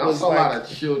kids. That was like a lot of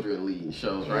children leading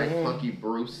shows, right? Punky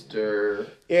Brewster.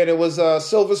 Yeah, there was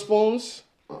Silver Spoons.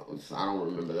 I don't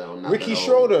remember that one. Ricky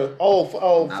Schroeder. It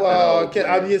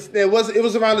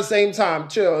was around the same time.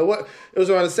 Chill. It was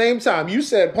around the same time. You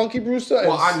said Punky Brewster.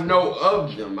 Well, I know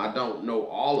of them. I don't know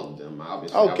all of them.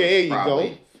 Obviously, okay, there you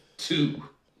go. 2.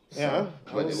 So, yeah,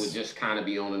 but it would just kind of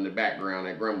be on in the background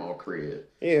at Grandma's crib.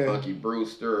 Yeah, Punky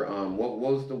Brewster. What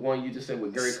was the one you just said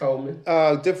with Gary Coleman?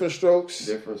 Different Strokes.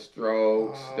 Different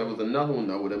Strokes. There was another one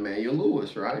though with Emmanuel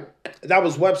Lewis, right? That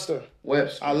was Webster.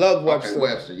 I love Webster. Okay,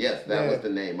 Webster. Yes, that was the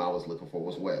name I was looking for.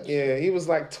 Was Webster? Yeah, he was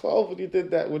like 12 when he did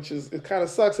that, which is it kind of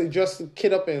sucks. They dressed the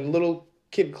kid up in little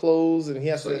kid clothes, and he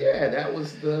has to. Yeah, that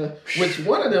was which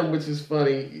one of them, which is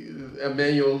funny.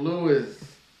 Emmanuel Lewis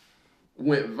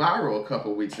went viral a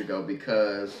couple weeks ago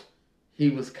because he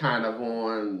was kind of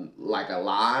on like a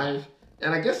live,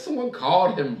 and I guess someone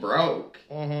called him broke,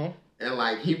 and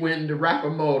like he went into rapper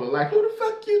mode, like who the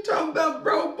fuck you talking about,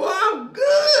 bro? Boy, I'm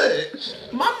good.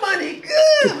 My money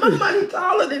good. My money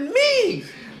taller than me.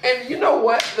 And you know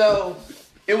what though?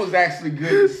 It was actually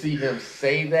good to see him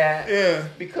say that. Yeah.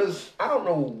 Because I don't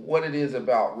know what it is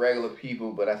about regular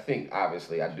people, but I think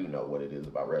obviously I do know what it is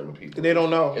about regular people. They don't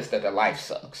know. It's that their life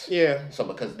sucks. Yeah. So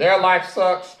because their life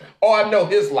sucks, I know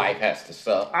his life has to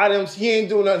suck. He ain't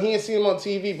doing nothing. He ain't seen him on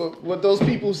TV. But what those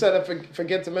people who said I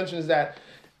forget to mention is that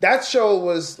show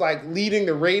was like leading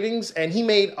the ratings, and he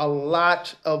made a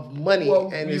lot of money.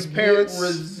 And his parents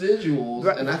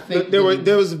residuals, and I think there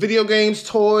was video games,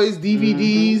 toys,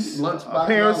 DVDs,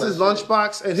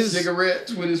 lunchbox, and his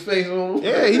cigarettes with his face on them.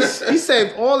 Yeah, he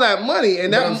saved all that money,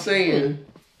 and I'm saying,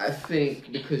 I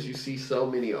think because you see so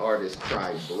many artists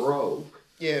try broke.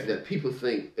 Yeah. That people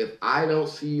think if I don't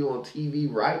see you on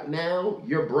TV right now,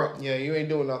 you're broke. Yeah, you ain't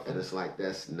doing nothing. And it's like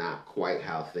that's not quite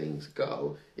how things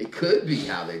go. It could be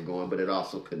how they're going, but it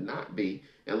also could not be.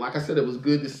 And like I said, it was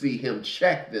good to see him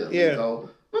check them. Yeah. And go,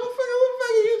 motherfucker, what the fuck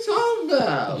are you talking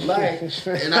about? Like,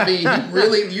 and I mean, he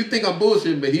really, you think I'm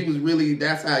bullshitting, but he was really,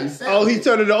 that's how he sounded. Oh, he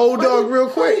turned into old dog real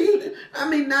quick. I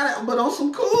mean, but on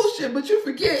some cool shit, but you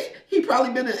forget, he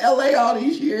probably been in LA all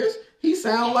these years. He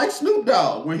sound like Snoop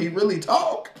Dogg when he really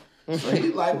talk. So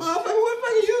he's like, motherfucker, what the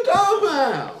fuck are you talking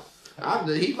about?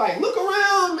 He's like, look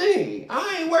around me.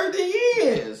 I ain't worked in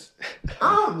years.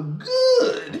 I'm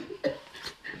good.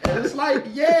 And it's like,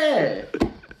 yeah.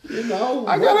 You know.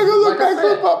 I gotta go look that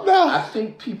clip up now. I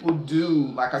think people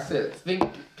do, like I said,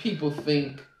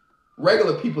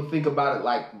 regular people think about it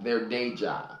like their day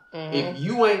job. Mm-hmm. If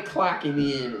you ain't clocking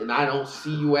in and I don't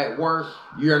see you at work,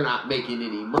 you're not making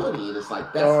any money. And it's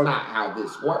like, that's not how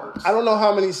this works. I don't know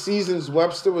how many seasons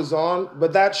Webster was on,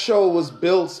 but that show was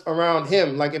built around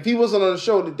him. Like, if he wasn't on the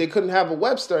show, they couldn't have a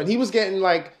Webster. And he was getting,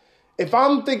 like, if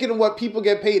I'm thinking of what people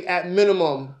get paid at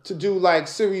minimum to do, like,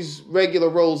 series regular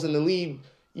roles in the lead,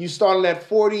 you starting at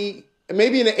 40...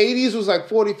 Maybe in the 80s it was like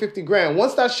 40, 50 grand.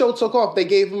 Once that show took off, they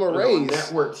gave him a raise.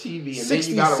 Network TV. And 60, then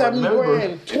you gotta 70 remember,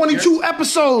 grand. 22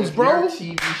 episodes, bro. Your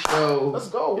TV show, let's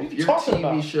go. What are you talking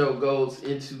about? Your TV show goes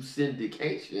into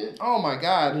syndication. Oh, my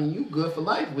God. I mean, you good for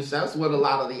life, which that's what a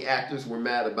lot of the actors were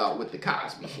mad about with the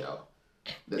Cosby Show.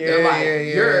 They're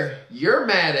like, you're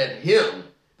mad at him.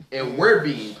 And we're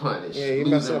being punished,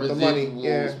 losing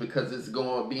residuals because it's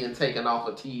being taken off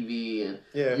of TV. And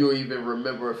you'll even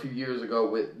remember a few years ago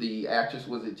with the actress,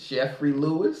 was it Jeffrey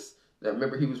Lewis? I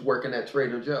remember he was working at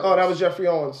Trader Joe's. Oh, that was Jeffrey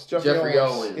Owens. Jeffrey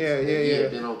Owens. Yeah. He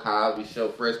had been on Cosby Show,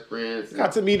 Fresh Prince.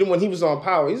 Got to meet him when he was on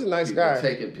Power. He's a nice guy.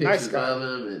 Taking pictures of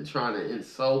him and trying to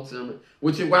insult him,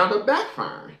 which it wound up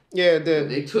backfiring. Yeah, it did.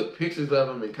 And they took pictures of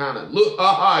him and kind of, look,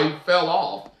 he fell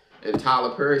off. And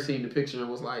Tyler Perry seen the picture and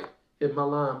was like, hit my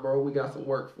line, bro. We got some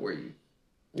work for you.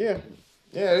 Yeah.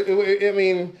 I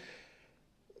mean,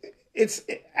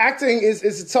 acting is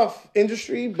a tough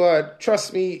industry, but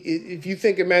trust me, if you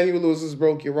think Emmanuel Lewis is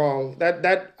broke, you're wrong.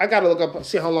 That I gotta look up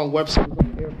see how long Webster was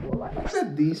on there for. Like I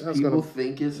said, these people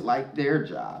think it's like their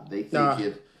job. They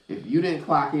think if you didn't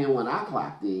clock in when I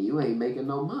clocked in, you ain't making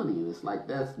no money. And it's like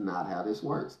that's not how this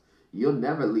works. You'll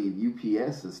never leave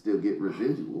UPS and still get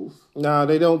residuals. Nah,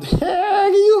 they don't.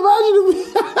 Can you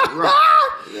imagine?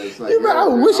 Right. It's like, I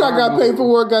wish I got paid for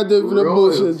work I did for the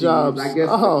bullshit jobs. I guess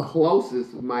the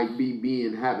closest might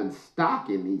be having stock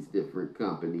in these different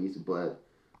companies, but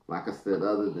like I said,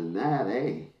 other than that,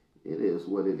 hey, it is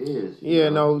what it is.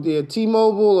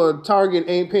 T-Mobile or Target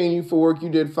ain't paying you for work you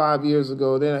did 5 years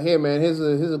ago. Then, hey man, here's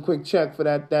a quick check for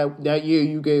that year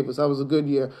you gave us. That was a good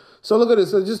year. So look at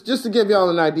this. So just to give y'all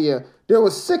an idea, there were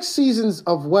 6 seasons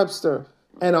of Webster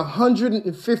and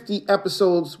 150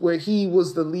 episodes where he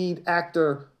was the lead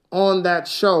actor on that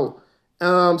show.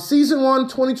 Season 1,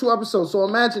 22 episodes. So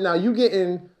imagine now you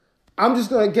getting, I'm just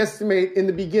going to guesstimate in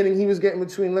the beginning, he was getting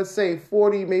between, let's say,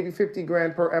 40, maybe 50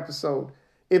 grand per episode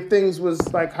if things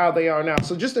was like how they are now.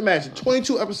 So just imagine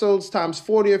 22 episodes times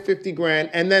 40 or 50 grand.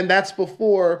 And then that's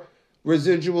before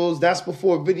residuals. That's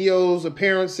before videos,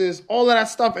 appearances, all of that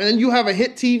stuff. And then you have a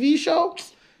hit TV show.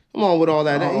 Come on with all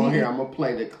that. Oh, here, I'm going to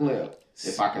play the clip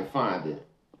if I can find it.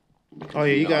 Because,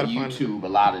 you got to find it. YouTube, a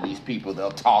lot of these people,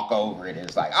 they'll talk over it. And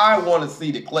it's like, I want to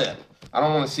see the clip. I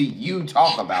don't want to see you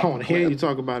talk about it. I want to hear you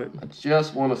talk about it. I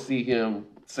just want to see him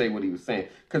say what he was saying.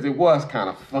 Because it was kind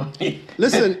of funny.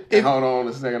 Listen. Hold on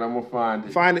a second. I'm going to find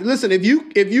it. Find it. Listen, if you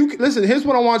listen, here's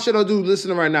what I want you to do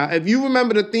listening right now. If you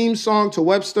remember the theme song to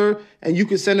Webster and you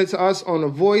can send it to us on a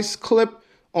voice clip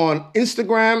on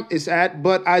Instagram, it's at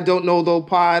But I Don't Know Though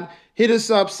Pod. Hit us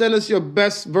up. Send us your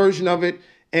best version of it.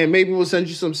 And maybe we'll send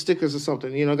you some stickers or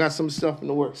something. Got some stuff in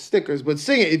the works. Stickers. But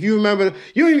sing it. If you remember,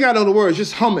 you don't even got to know the words.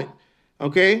 Just hum it.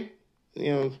 Okay?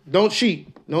 Don't cheat.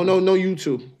 No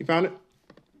YouTube. You found it?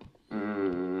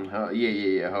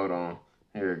 Yeah. Hold on.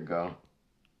 Here we go.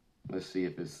 Let's see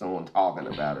if it's someone talking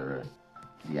about it or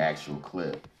the actual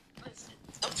clip.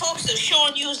 The folks that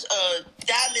showing you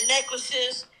diamond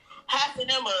necklaces, half of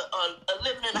them are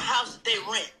living in a house that they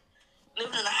rent.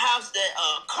 Living in a house that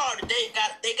car that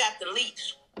they got the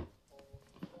lease.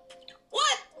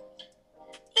 What?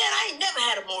 Man, I ain't never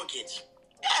had a mortgage.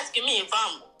 You're asking me if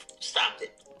I'm stopped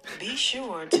it. Be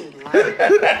sure to like.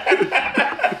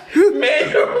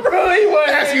 Man, bro, he was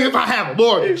asking if I have a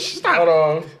mortgage. Stop. Hold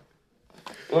on.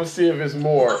 Let's see if it's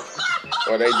more.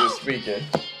 Or they just speaking.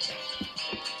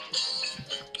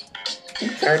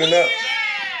 Turning up.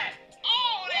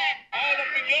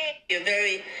 Your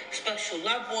very special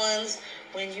loved ones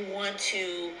when you want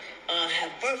to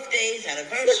have birthdays,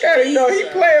 anniversaries. Look at him, he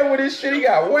playing with his shit. He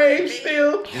got waves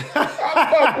still. I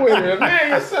fuck with it.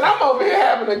 Man, you said I'm over here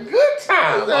having a good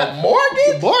time. A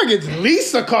mortgage? Mortgage?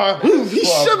 Lease a car? He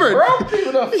shivered. Bro,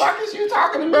 who the fuck is you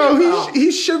talking to me about?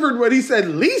 He shivered when he said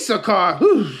lease a car.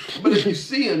 But if you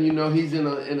see him, he's in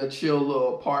a chill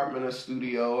little apartment or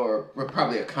studio or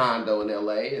probably a condo in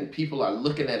LA, and people are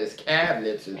looking at his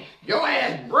cabinets and your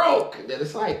ass broke. That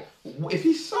it's like, if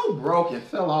he's so broke and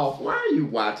fell off, why are you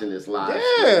watching this live?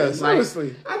 Yeah,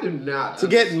 seriously. I do not to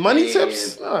get money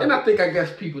tips? And I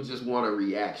guess people just want a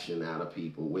reaction out of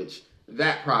people, which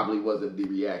that probably wasn't the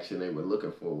reaction they were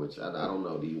looking for, which I don't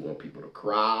know. Do you want people to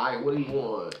cry? What do you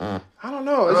want? I don't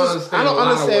know. I don't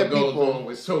understand what goes on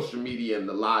with social media and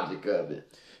the logic of it.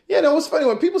 Yeah, no, it's funny.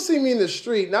 When people see me in the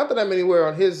street, not that I'm anywhere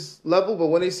on his level, but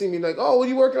when they see me like, oh, what are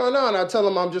you working on now? And I tell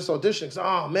them I'm just auditioning. So,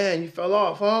 oh, man, you fell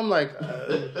off, huh? I'm like,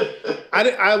 I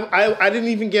didn't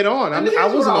even get on. I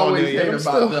wasn't on there yet.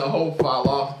 About the whole fall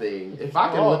off thing. If I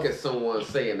can look at someone,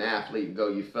 say an athlete, and go,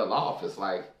 you fell off, it's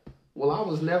like, well, I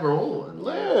was never on.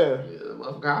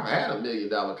 I've had $1 million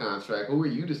contract. Who are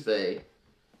you to say?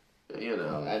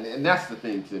 And that's the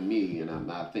thing to me,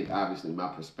 and I think obviously my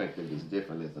perspective is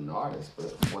different as an artist, but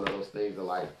one of those things are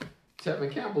like, Tevin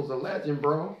Campbell's a legend,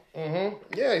 bro. Mm-hmm.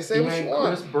 Yeah, he say what you want.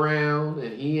 Chris Brown,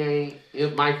 and he ain't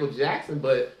Michael Jackson,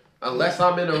 but unless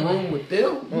I'm in a room with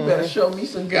them, you better show me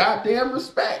some goddamn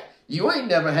respect. You ain't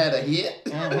never had a hit.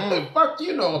 Mm-hmm. Fuck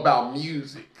you know about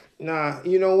music. Nah,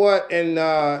 you know what? And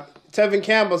Tevin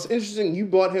Campbell's interesting. You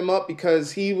brought him up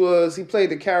because he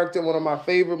played the character in one of my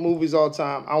favorite movies all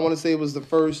time. I want to say it was the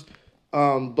first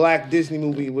black Disney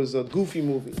movie. It was a Goofy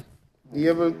movie. You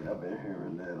ever? Yeah, I've been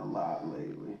hearing that a lot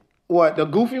lately. What, the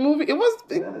Goofy movie? It was.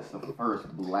 That is the first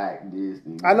black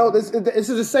Disney movie. I know this is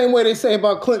the same way they say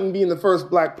about Clinton being the first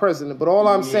black president. But all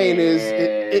I'm saying is,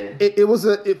 it was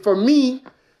for me.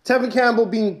 Tevin Campbell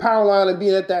being Powerline and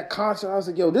being at that concert, I was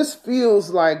like, yo, this feels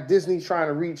like Disney trying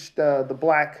to reach the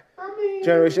black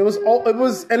generation.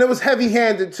 It was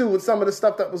heavy-handed too with some of the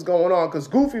stuff that was going on, because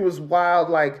Goofy was wild,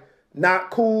 like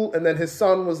not cool, and then his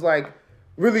son was like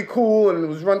really cool and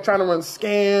was trying to run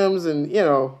scams, and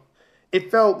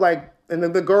it felt like, and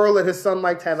then the girl that his son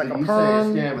liked had like a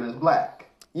perm. You saying scamming is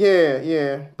black?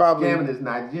 Yeah, probably. Scamming is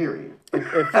Nigerian.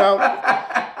 It felt.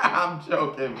 I'm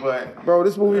joking, but Bro,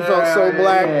 this movie felt so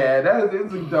black. Yeah,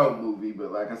 it's a dope movie,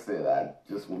 but like I said,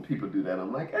 when people do that,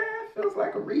 I'm like, it feels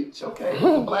like a reach. Okay, there's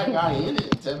a black guy in it,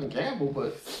 Tevin Campbell,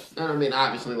 but I mean,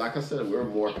 obviously, like I said, we're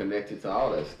more connected to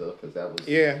all that stuff because that was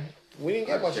we didn't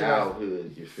get much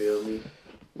childhood. You feel me?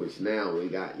 Which now we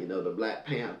got the Black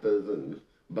Panthers and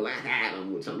Black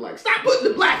Adam, which I'm like, stop putting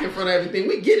the black in front of everything.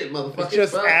 We get it, motherfucker. It's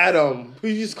just Adam.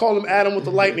 We just call him Adam with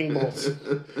the lightning bolts.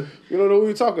 You don't know what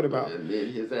we're talking about. And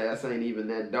then his ass ain't even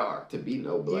that dark to be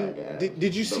no black Adam.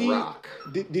 Did you see? Rock.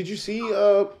 Did you see?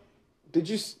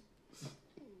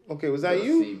 Okay, was that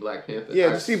you? See Black Panther. Yeah,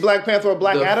 did you see Black Panther or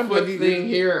Black Adam? The foot thing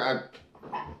here,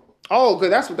 Oh, okay,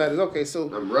 that's what that is. Okay, so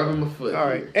I'm rubbing my foot. All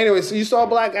right. Anyway, so you saw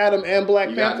Black Adam and Black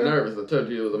Panther? You got nervous. I told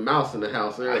you there was a mouse in the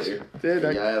house earlier. Did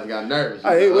I? Your ass got nervous.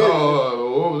 Hey, wait.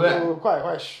 What was that?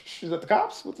 Quiet. She's at the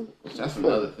cops? That's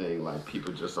another thing. Like,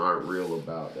 people just aren't real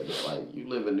about that. It's like, you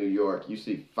live in New York, you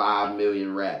see 5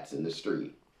 million rats in the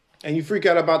street. And you freak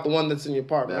out about the one that's in your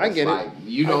apartment. I get it.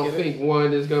 You don't think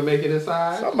one is going to make it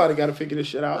inside? Somebody got to figure this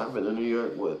shit out. I've been in New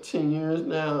York, 10 years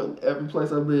now, and every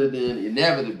place I've lived in,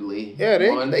 inevitably,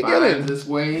 one they finds its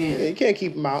way in. Yeah, you can't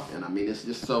keep them out. And I mean, it's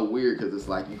just so weird because it's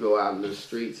like you go out in the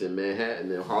streets in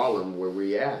Manhattan and Harlem where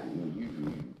we at,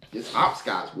 and it's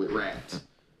hopscotch with rats.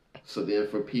 So then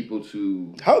for people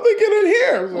to... How'd they get in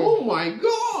here? Oh my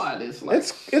God. It's like...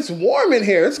 It's warm in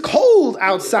here. It's cold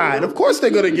outside. Of course they're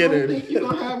going to get in. Think you're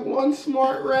going to have one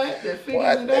smart rat that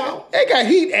figures it out? They got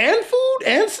heat and food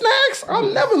and snacks?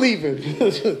 I'm never leaving.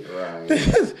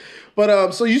 Right.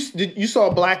 But so you saw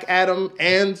Black Adam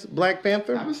and Black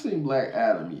Panther? I haven't seen Black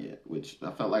Adam yet, which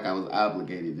I felt like I was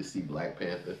obligated to see Black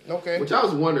Panther. Okay. Which I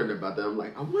was wondering about that. I'm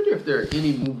like, I wonder if there are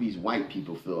any movies white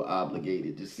people feel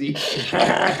obligated to see.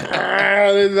 But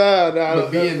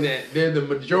being that they're the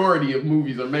majority of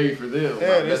movies are made for them,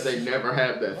 that they never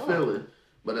have that feeling.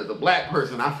 But as a black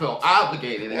person, I felt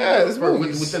obligated.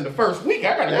 Within the first week,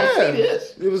 I gotta go see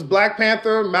this. It was Black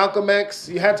Panther, Malcolm X.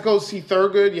 You had to go see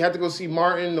Thurgood. You had to go see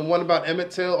Martin, the one about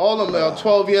Emmett Till. All of them,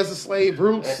 12 Years a Slave,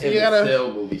 Roots. That Emmett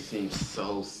Till movie seems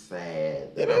so sad.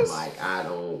 I'm like, I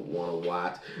don't want to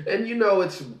watch. And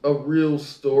it's a real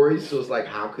story, so it's like,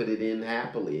 how could it end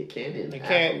happily? It can't end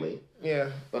happily. Yeah.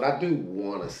 But I do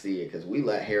want to see it because we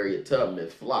let Harriet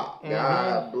Tubman flop. Mm-hmm.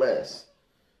 God bless.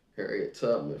 Harriet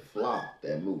Tubman flopped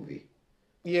that movie.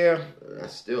 Yeah. I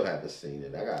still haven't seen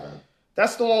it. I gotta.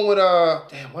 That's the one with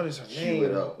what is her name? Cue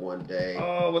it up one day.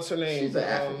 Oh, what's her name? She's an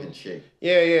African chick.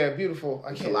 Yeah, beautiful.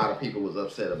 A lot of people was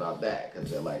upset about that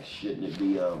because they're like, shouldn't it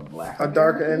be a black? A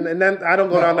darker, and then I don't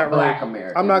go down that road. Black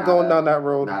American. I'm not going down that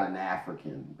road. Not an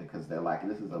African because they're like,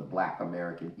 this is a black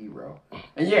American hero.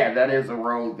 And yeah, that is a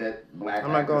road that black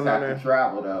actors have to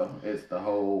travel though. It's the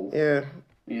whole. Yeah.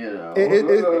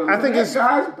 I think it's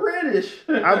guy's British.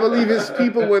 I believe it's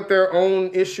people with their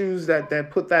own issues that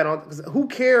put that on. Who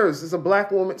cares? It's a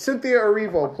black woman. Cynthia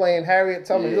Erivo playing Harriet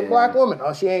Tubman. It's a black woman.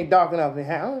 Oh, she ain't dark enough.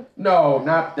 No,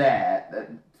 not that.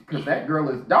 Because that girl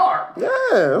is dark. Yeah,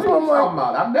 that's what I'm talking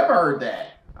about. I've never heard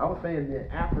that. I was saying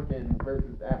that African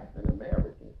versus African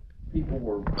American. People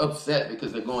were upset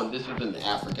because they're going, this is an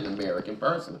African American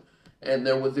person. And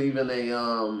there was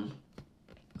even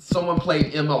someone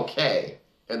played MLK.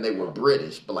 And they were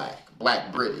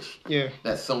black British. Yeah.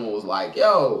 That someone was like,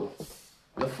 yo,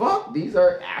 the fuck? These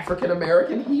are African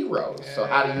American heroes. So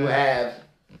how do you have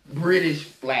British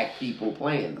black people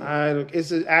playing them?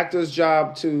 It's an actor's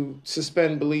job to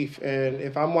suspend belief. And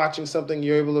if I'm watching something,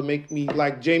 you're able to make me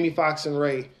like Jamie Foxx and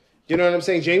Ray. You know what I'm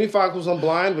saying? Jamie Foxx was on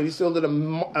Blind, but he still did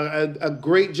a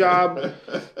great job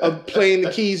of playing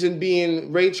the keys and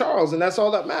being Ray Charles, and that's all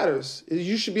that matters.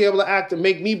 You should be able to act and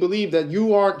make me believe that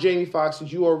you aren't Jamie Foxx,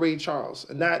 that you are Ray Charles,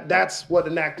 and that's what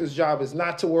an actor's job is.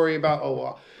 Not to worry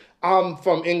about I'm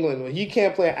from England. Well, he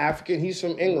can't play an African. He's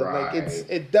from England. Right.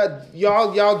 Like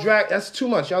y'all drag. That's too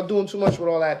much. Y'all doing too much with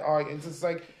all that argument. It's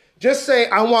like just say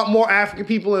I want more African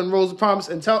people in Rose of Promise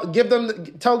and tell them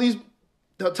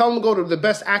to go to the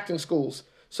best acting schools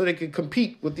so they can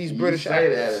compete with these British actors.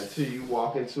 You say that until you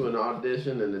walk into an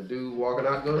audition and the dude walking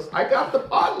out goes, I got the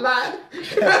part line.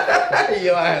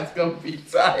 Your ass gonna be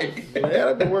tight. Man,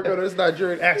 I've been working on this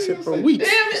Nigerian accent for weeks.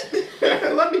 Damn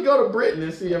it. Let me go to Britain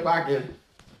and see if I can.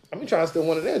 I've been trying to steal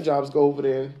one of their jobs, go over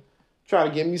there and try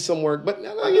to get me some work. But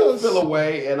I guess feel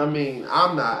away, and I mean,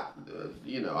 I'm not,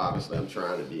 obviously I'm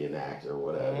trying to be an actor or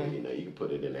whatever. Mm-hmm. You can put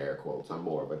it in air quotes. I'm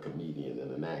more of a comedian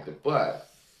than an actor. But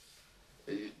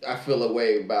I feel a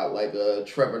way about like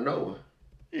Trevor Noah.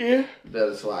 Yeah.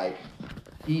 That it's like,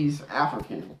 he's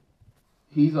African.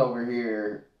 He's over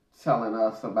here telling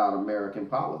us about American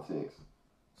politics.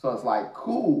 So it's like,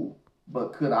 cool,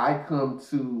 but could I come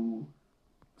to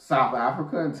South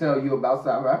Africa and tell you about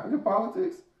South African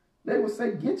politics, they would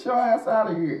say, get your ass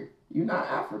out of here. You're not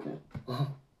African.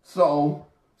 So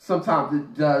sometimes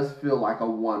it does feel like a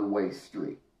one-way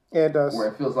street. Yeah, it does. Where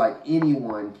it feels like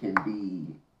anyone can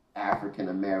be African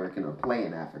American or play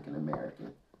an African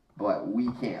American, but we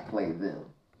can't play them.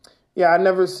 Yeah, I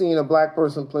never seen a black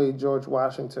person play George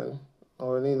Washington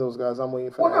or any of those guys. I'm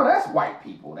waiting for that. Well, no, that's white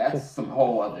people. That's some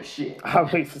whole other shit. I'll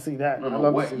wait to see that. I don't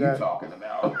know what you talking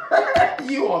about.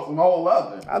 You on some whole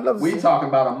other. We talking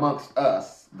about amongst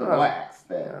us, the blacks,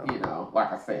 that, you know,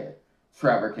 like I said,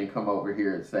 Trevor can come over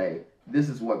here and say, this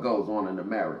is what goes on in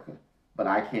America. But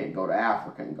I can't go to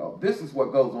Africa and go, this is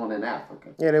what goes on in Africa.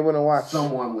 Yeah, they wouldn't watch.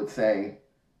 Someone would say,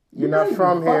 you're not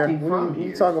from here. What are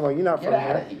you talking about? You're not Get from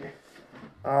out here.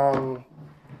 of here.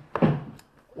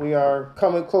 We are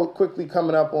quickly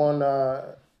coming up on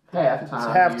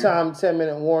halftime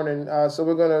 10-minute warning. So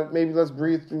we're gonna let's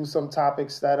breathe through some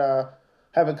topics that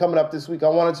have been coming up this week. I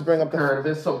wanted to bring up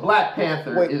so Black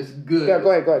Panther is good. Yeah,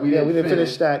 go ahead. We didn't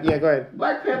finish that. Yeah, go ahead.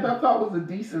 Black Panther I thought was a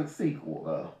decent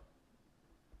sequel.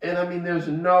 And I mean, there's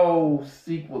no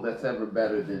sequel that's ever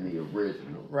better than the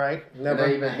original. Right. Never.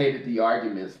 And I even hated the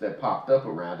arguments that popped up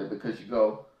around it because you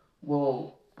go,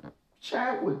 well,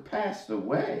 Chadwick passed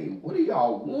away. What do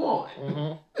y'all want?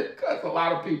 Mm-hmm. Because a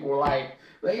lot of people were like,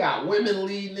 they got women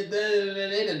leading it,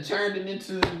 and they done turned it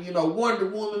into, Wonder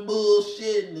Woman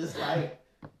bullshit. And it's like,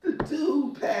 the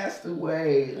dude passed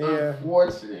away,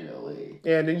 unfortunately.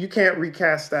 Yeah, and then you can't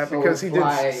recast that because he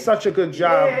did such a good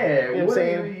job. Yeah, you know what I'm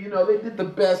saying? They did the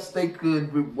best they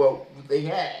could with what they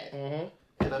had. Mm-hmm.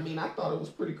 And I mean, I thought it was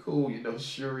pretty cool,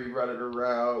 Shuri running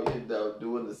around,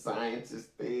 doing the scientist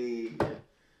thing.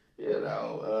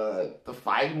 The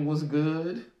fighting was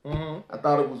good. Mm-hmm. I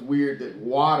thought it was weird that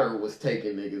water was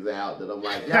taking niggas out. That I'm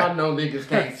like, y'all know niggas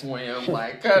can't swim.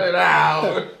 Like, cut it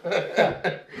out.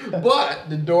 But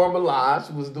the Dora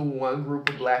Milaje was the one group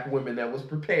of black women that was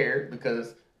prepared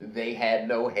because they had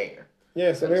no hair.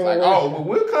 Yeah, so they were like, well,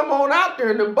 we'll come on out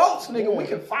there in the boats, nigga. Yeah. We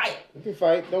can fight. We can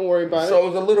fight. Don't worry about it. So it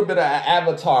was a little bit of an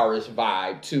Avatar-ish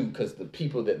vibe, too, because the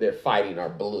people that they're fighting are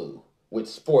blue. Which,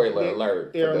 spoiler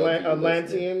alert. They're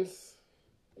Atlanteans.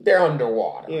 They're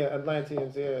underwater. Yeah,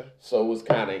 Atlanteans, yeah. So it was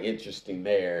kind of interesting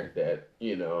there that,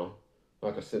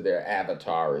 like I said, they're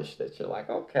Avatar-ish. That you're like,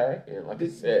 okay. And like I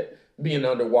said, being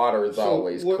underwater is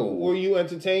always cool. Were you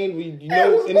entertained? Anything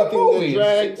that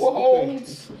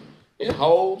drags? It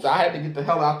holds. I had to get the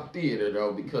hell out the theater,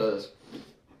 though, because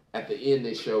at the end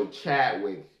they showed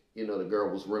Chadwick. The girl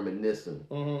was reminiscing.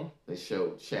 Mm-hmm. They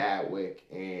showed Chadwick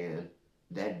and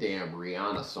that damn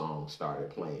Rihanna song started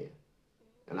playing.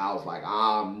 And I was like,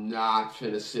 I'm not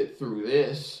finna sit through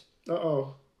this.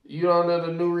 Uh-oh. You don't know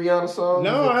the new Rihanna song?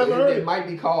 No, I haven't heard it. It might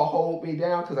be called Hold Me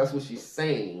Down, because that's what she's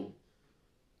saying.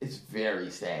 It's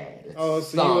very sad. So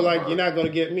you were like, you're not going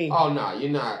to get me. Oh, no, you're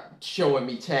not showing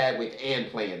me Chadwick and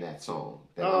playing that song.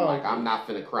 I'm like, I'm not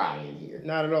finna cry in here.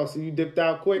 Not at all. So you dipped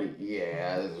out quick?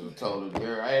 Yeah, I told the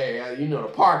girl, hey, the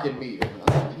parking meter.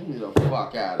 You the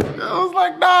fuck out of here. I was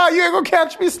like, nah, you ain't gonna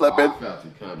catch me slipping. I felt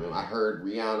it coming. I heard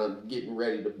Rihanna getting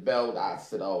ready to belt. I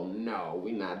said, oh no,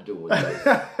 we not doing this.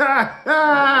 Come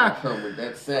with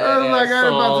that sad I was like, I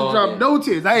ain't about to drop no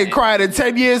tears. I ain't cried in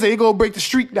 10 years. Ain't gonna break the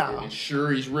streak down. And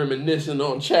Shuri's reminiscing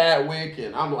on Chadwick,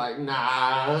 and I'm like,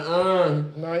 nah,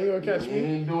 Nah, you gonna catch me. You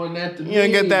ain't doing that to me. You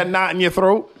ain't get that knot in your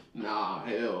throat. Nah,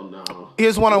 hell no.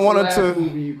 Here's one I wanted to. What's the last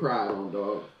movie you cried on,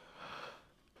 dog?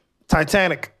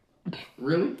 Titanic.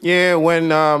 Really? Yeah,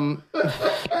 when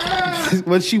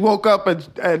she woke up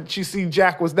and she seen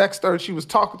Jack was next to her and she was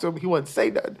talking to him, he wouldn't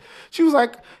say nothing. She was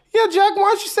like, yeah, Jack,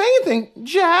 why don't you say anything?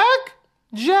 Jack?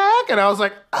 And I was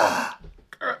like, ah.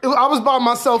 I was by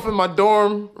myself in my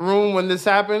dorm room when this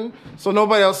happened, so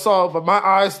nobody else saw it, but my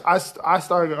eyes, I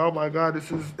started, oh my God, it's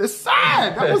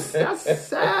sad. That's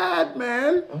sad,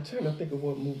 man. I'm trying to think of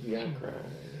what movie I cried.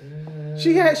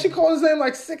 She called his name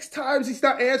like 6 times. He's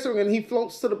not answering, and he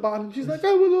floats to the bottom. She's like,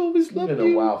 I will always love you. It's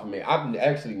been a while for me. I've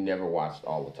actually never watched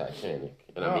all of Titanic.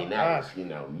 And I mean, that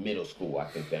was, middle school, I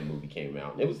think that movie came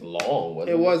out. And it was long, wasn't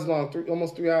it? It was long,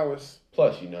 almost 3 hours.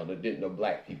 Plus, there didn't no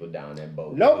black people down that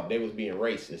boat. Nope. They was being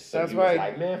racist. So that's right. Was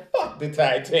like, man, fuck the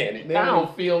Titanic. I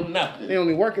don't feel nothing. They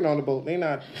only working on the boat. They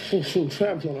not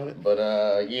traveling on it.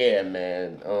 But, yeah,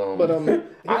 man.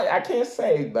 I can't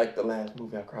say, like, the last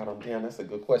movie I cried on. Damn, that's a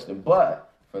good question.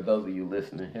 But, for those of you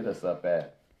listening, hit us up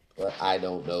at I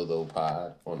Don't Know Though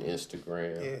Pod on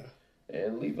Instagram. Yeah.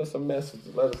 And leave us a message.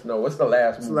 Let us know what's the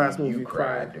last movie you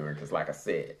cried during. Because, like I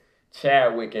said,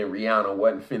 Chadwick and Rihanna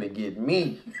wasn't finna get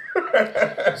me.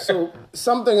 So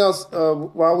something else,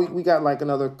 while we got like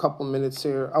another couple minutes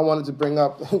here, I wanted to bring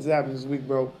up, this happened this week,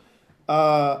 bro.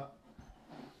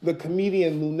 the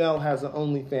comedian Lunel has an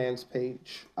OnlyFans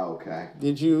page. Okay.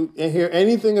 Did you hear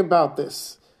anything about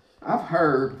this? I've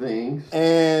heard things.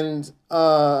 And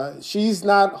she's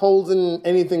not holding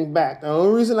anything back. The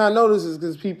only reason I know this is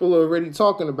because people are already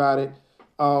talking about it.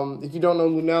 If you don't know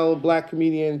Lunel, black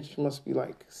comedian, she must be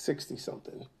like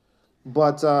 60-something.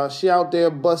 But she out there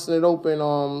busting it open.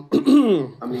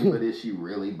 I mean, but is she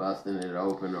really busting it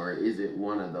open, or is it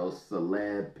one of those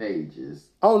celeb pages?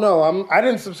 Oh no, I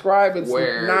didn't subscribe. It's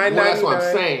where $9.99. Well, that's what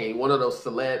I'm saying. One of those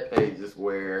celeb pages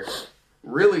where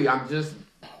really this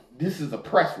is a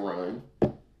press run.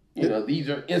 You know, these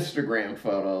are Instagram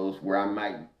photos where I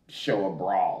might show a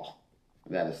brawl.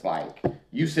 That it's like,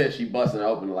 you said she busting it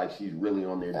open like she's really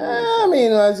on there doing I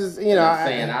mean, I just, I'm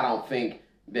saying I don't think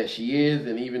that she is,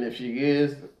 and even if she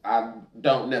is, I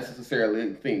don't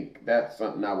necessarily think that's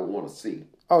something I would want to see.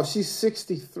 Oh, she's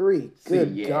 63.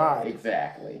 Good God.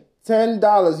 Exactly.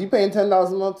 $10. You paying $10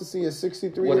 a month to see a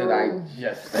 63-year-old? What did I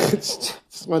just say?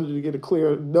 Just wanted to get a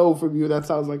clear no from you. That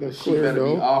sounds like a clear better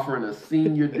no. Be offering a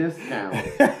senior discount.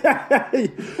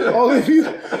 Only if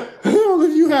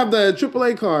you have the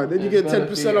AAA card, then you get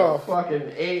 10% off. Fucking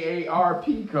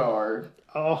AARP card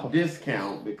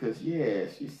discount because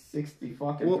she's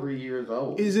 3 years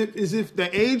old. Is it the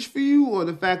age for you or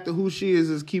the fact that who she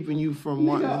is keeping you from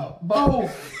wanting?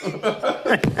 Both. What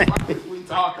are we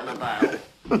talking about?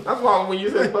 That's why when you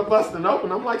said busting open,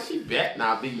 I'm like, she bet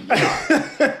not be young.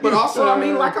 But also, I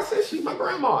mean, like I said, she's my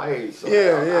grandma age. So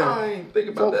I ain't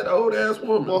thinking about that old ass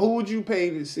woman. Well, who would you pay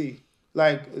to see?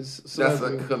 Like, that's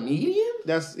a comedian?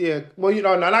 Well,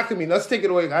 no, not comedian. Let's take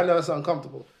it away. I know it's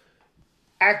uncomfortable.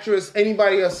 Actress,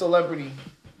 anybody, a celebrity,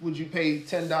 would you pay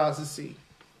 $10 to see?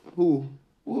 Who?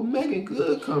 Well, Megan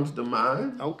Good comes to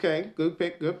mind. Okay, good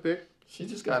pick. She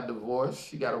just got divorced.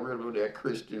 She got rid of that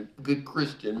good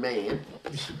Christian man.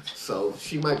 So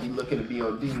she might be looking to be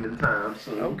on Demon Time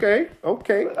soon. Okay.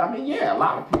 But, I mean, a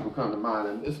lot of people come to mind.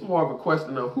 And it's more of a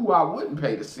question of who I wouldn't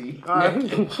pay to see than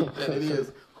it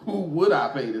is who would I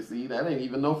pay to see. That ain't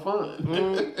even no fun.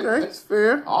 That's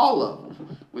fair. All of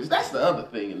them. Which that's the other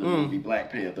thing in the movie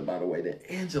Black Panther, by the way, that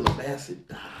Angela Bassett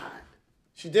died.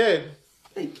 She did.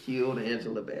 They killed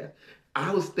Angela Bassett.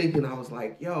 I was thinking, I was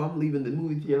like, I'm leaving the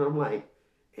movie theater. I'm like,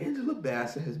 Angela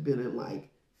Bassett has been in like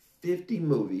 50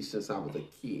 movies since I was a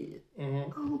kid.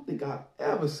 Mm-hmm. I don't think I've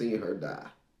ever seen her die.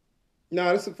 No,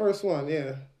 that's the first one,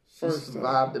 yeah. She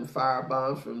survived them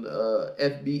firebombs from the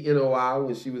FBNOI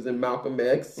when she was in Malcolm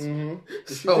X. Mm-hmm.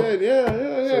 So, she did, yeah.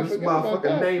 So this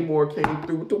motherfucker Namor came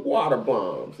through with the water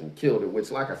bombs and killed her,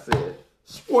 which, like I said,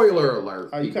 spoiler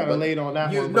alert. Oh, you kind of late on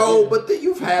that one. No, but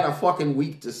you've had a fucking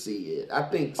week to see it. I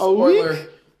think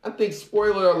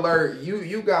spoiler alert,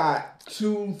 you got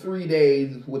 2-3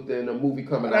 days within a movie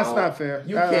coming out. That's not fair.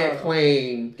 You can't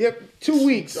claim 2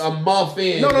 weeks. A month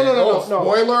in. No.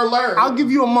 Spoiler alert. I'll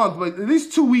give you a month, but at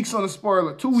least 2 weeks on the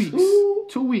spoiler. 2 weeks.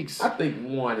 2 weeks. I think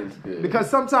one is good. Because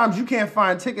sometimes you can't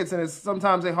find tickets and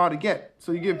sometimes they're hard to get.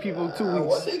 So you give people 2 weeks.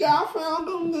 Well, nigga, I found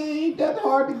them. They ain't that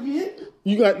hard to get.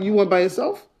 You went by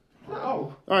yourself?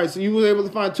 No. All right, so you were able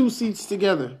to find 2 seats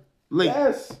together. Late.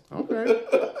 Yes. Okay.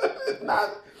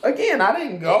 Again, I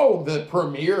didn't go the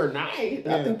premiere night.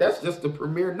 I think that's just the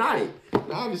premiere night.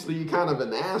 And obviously, you're kind of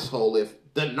an asshole if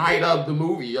the night of the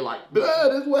movie, you're like, this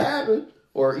is what happened.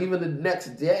 Or even the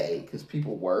next day, because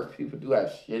people work. People do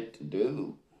have shit to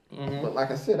do. Mm-hmm. But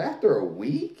like I said, after a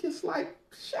week, it's like,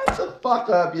 shut the fuck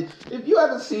up. If you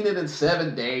haven't seen it in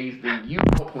 7 days, then you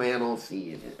don't plan on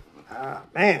seeing it.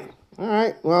 Man. All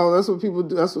right. Well, that's what people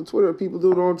do. That's what people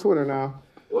do on Twitter now.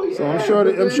 Well, yeah, so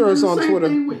I'm sure it's on Twitter.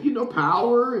 Thing with,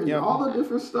 Power and all the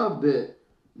different stuff that,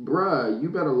 bruh, you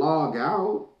better log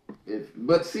out.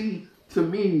 But see, to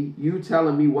me, you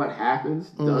telling me what happens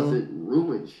doesn't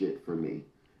ruin shit for me.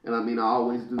 And I mean, I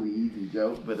always do the easy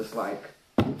joke, but it's like,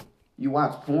 you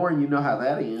watch porn, you know how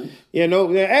that ends. Yeah, no.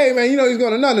 Hey, man, he's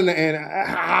going to nut in the end.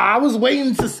 I was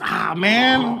waiting to...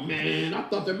 man. Oh, man, I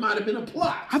thought there might have been a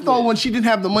plot. I thought when she didn't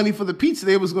have the money for the pizza,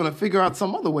 they was going to figure out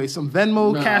some other way. Some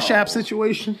Venmo, Cash App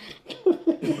situation.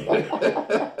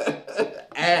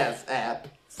 Ass app.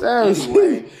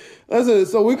 Seriously. Listen,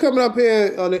 so we're coming up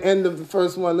here on the end of the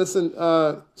first one. Listen,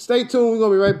 stay tuned. We're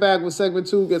going to be right back with segment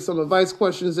 2. Get some advice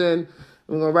questions in.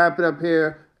 We're going to wrap it up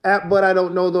here. But I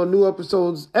don't know, though, new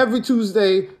episodes every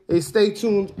Tuesday. Stay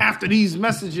tuned after these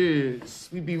messages.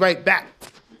 We'll be right back.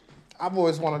 I've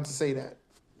always wanted to say that.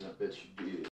 I bet you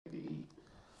did.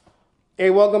 Hey,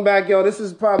 welcome back, yo. This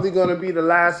is probably going to be the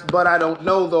last But I Don't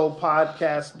Know, though,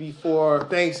 podcast before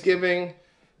Thanksgiving.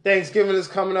 Thanksgiving is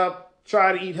coming up.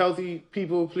 Try to eat healthy,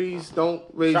 people, please. Don't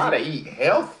raise... Try to eat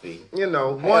healthy? Hell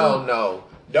no.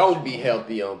 Don't be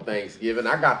healthy on Thanksgiving.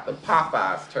 I got the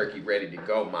Popeyes turkey ready to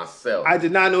go myself. I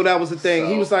did not know that was a thing. So.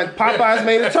 He was like, Popeyes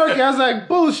made a turkey. I was like,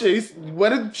 bullshit.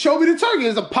 Show me the turkey.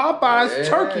 It's a Popeyes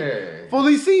turkey,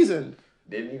 fully seasoned.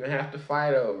 Didn't even have to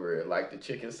fight over it, like the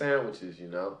chicken sandwiches, you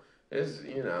know. It's,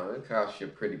 you know, it costs you a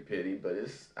pretty penny, but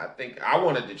I think I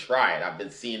wanted to try it. I've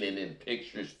been seeing it in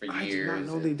pictures for years. I did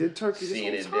not know they did turkey this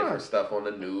seeing whole it time. different stuff on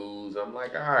the news. I'm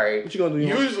like, all right. What you gonna do?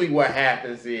 Usually what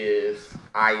happens is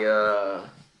I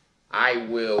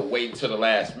will wait until the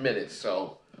last minute,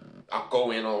 so I'll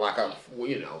go in on like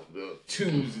the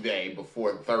Tuesday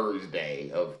before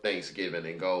Thursday of Thanksgiving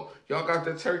and go, y'all got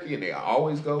the turkey? And they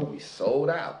always go, we sold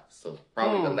out. So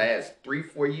probably the last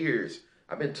 3-4 years,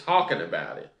 I've been talking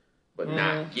about it, but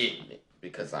not getting it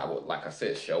because I would, like I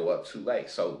said, show up too late.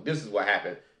 So this is what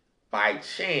happened. By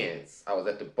chance, I was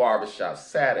at the barbershop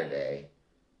Saturday,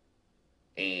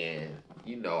 and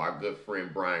you know our good friend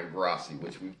Brian Grossi,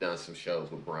 which we've done some shows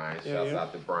with Brian. Shouts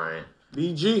out to Brian.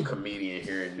 BG. Comedian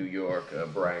here in New York,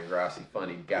 Brian Grossi,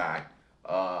 funny guy.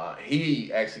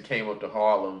 He actually came up to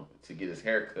Harlem to get his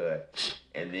hair cut,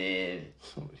 and then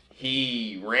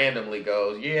he randomly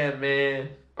goes, yeah, man,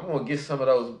 I'm going to get some of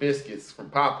those biscuits from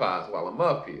Popeyes while I'm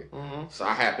up here. Mm-hmm. So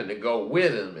I happened to go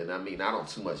with him, and I mean, I don't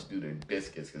too much do the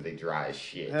biscuits because they dry as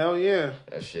shit. Hell yeah.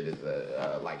 That shit is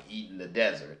like eating the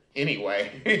desert.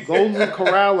 Anyway. Golden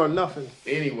Corral or nothing.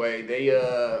 Anyway, they,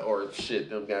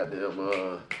 them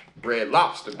goddamn Red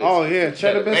Lobster biscuits. Oh, yeah,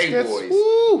 cheddar biscuits.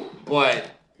 Woo!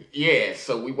 But, yeah,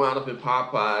 so we wound up in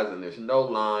Popeyes, and there's no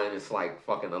line. It's like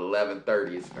fucking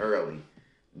 11:30. It's early.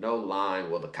 No line.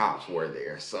 Well, the cops were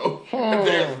there, so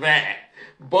there's that.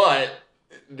 But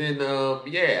then,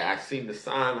 I seen the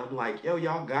sign. I'm like, yo,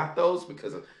 y'all got those?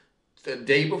 Because the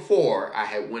day before, I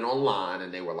had went online,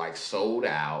 and they were, like, sold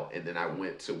out. And then I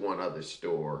went to one other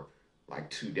store, like,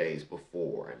 2 days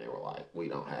before, and they were like, we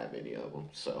don't have any of them.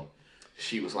 So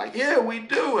she was like, yeah, we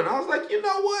do. And I was like, you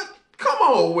know what? Come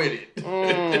on with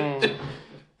it.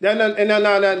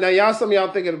 Now, y'all, some of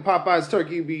y'all thinking the Popeyes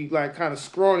turkey be like kind of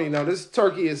scrawny. Now, this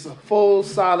turkey is a full,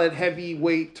 solid,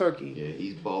 heavyweight turkey. Yeah,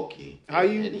 he's bulky.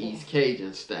 And he's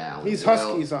Cajun style. He's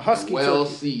husky. He's a husky well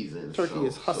turkey. Seasoned. Turkey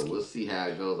is husky. So we'll see how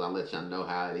it goes. I'll let y'all know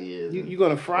how it is. You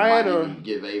gonna fry it or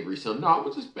give Avery some? No, I'm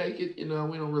gonna just bake it. You know,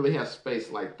 we don't really have space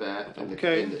like that in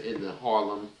the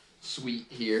Harlem suite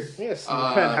here. Yes, in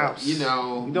the penthouse. You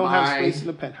know, we don't have space in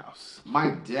the penthouse.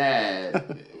 My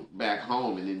dad. Back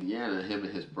home in Indiana, him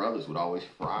and his brothers would always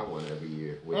fry one every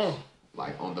year, which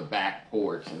like on the back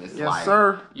porch, and it's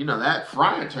sir. You know, that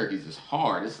frying turkeys is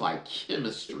hard. It's like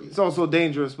chemistry. It's also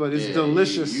dangerous, but it's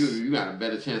delicious. You got a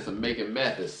better chance of making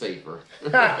meth is safer.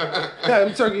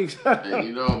 Turkey. And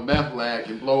you know, a meth lab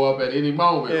can blow up at any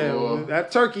moment. Yeah,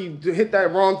 that turkey hit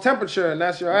that wrong temperature, and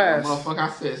that's your ass. Motherfucker, I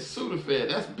said Sudafed.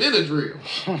 That's Benadryl.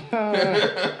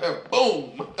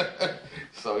 Boom.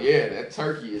 So yeah, that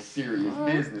turkey is serious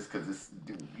business because it's,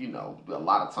 you know, a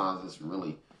lot of times it's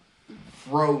really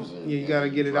frozen. Yeah, you gotta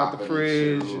get it out the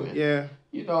fridge. Yeah.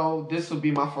 You know, this will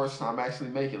be my first time actually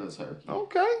making a turkey.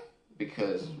 Okay.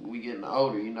 Because we getting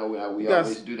older, you know, we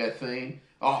always do that thing.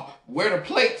 Oh, where the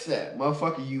plates at?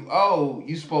 Motherfucker,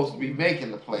 you supposed to be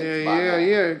making the plates.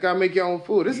 Yeah. Gotta make your own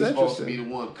food. It's interesting. You're supposed to be the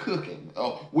one cooking.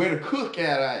 Oh, where the cook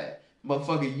at?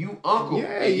 Motherfucker, you uncle.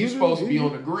 Yeah, you supposed to be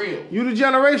on the grill. You the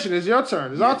generation. It's your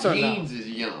turn. It's our turn now. Genes is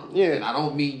young. Yeah. And I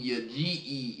don't mean your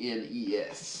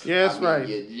Genes. Yeah, that's right.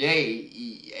 Your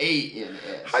Jeans.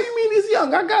 How you mean he's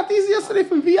young? I got these yesterday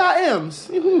from VIMs.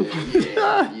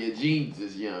 Yeah, your genes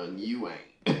is young. You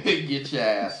ain't. Get your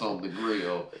ass on the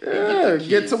grill. Yeah,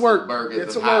 get to work. Burgers get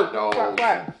to and work. hot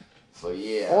dogs. So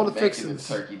yeah, all the I'm fixings.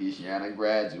 The turkey this year. I done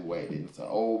graduated. It's an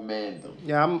old man though.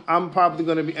 Yeah, I'm probably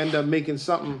gonna end up making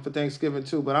something for Thanksgiving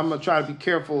too, but I'm gonna try to be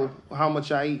careful how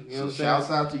much I eat. You know what I'm saying?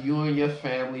 Shouts out to you and your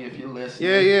family if you're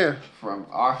listening. Yeah. From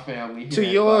our family here to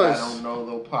yours. I don't know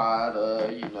the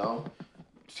pod. You know,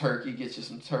 turkey. Get you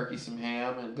some turkey, some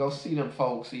ham, and go see them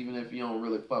folks. Even if you don't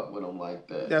really fuck with them like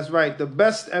that. That's right. The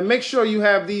best, and make sure you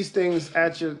have these things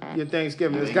at your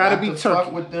Thanksgiving. There's got to be turkey.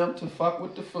 Fuck with them to fuck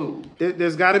with the food.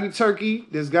 There's got to be turkey.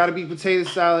 There's got to be potato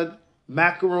salad,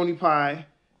 macaroni pie,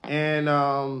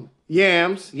 and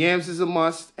yams. Yams is a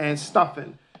must, and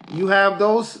stuffing. You have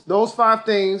those 5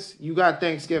 things. You got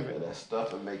Thanksgiving. Yeah, that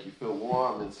stuffing make you feel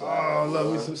warm inside. Oh,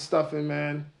 love me some stuffing,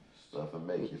 man. Stuff and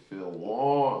make you feel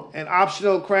warm. And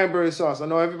optional cranberry sauce. I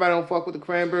know everybody don't fuck with the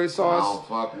cranberry sauce. I don't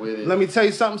fuck with it. Let me tell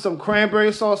you something. Some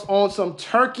cranberry sauce on some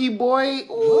turkey, boy.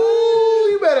 Ooh,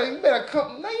 you better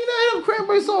come. Now you know them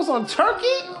cranberry sauce on turkey.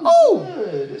 Ooh,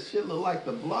 this shit look like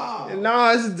the Blob.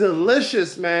 Nah, it's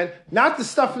delicious, man. Not the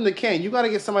stuff from the can. You got to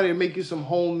get somebody to make you some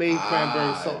homemade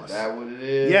cranberry sauce. Is that what it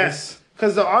is? Yes.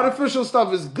 Because the artificial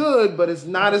stuff is good, but it's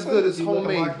not as good as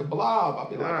homemade. Like the Blob, I'll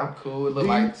be like, I'm cool. It look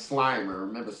like Slimer.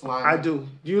 Remember Slimer? I do.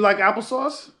 Do you like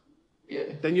applesauce? Yeah.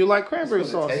 Then you like cranberry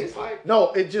That's what sauce. it tastes like?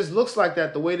 No, it just looks like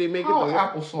that. The way they make How it.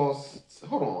 applesauce?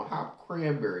 Hold on. How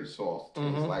cranberry sauce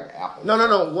tastes like apple?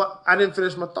 No. What? I didn't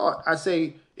finish my thought. I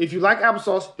say if you like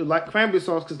applesauce, you like cranberry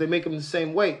sauce because they make them the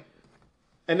same way.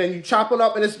 And then you chop it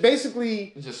up, and it's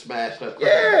basically It's just smashed up.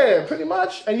 yeah, pretty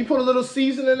much. And you put a little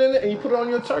seasoning in it, and you put it on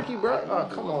your turkey, bro.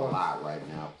 Oh, come A on, lot right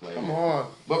now, player. come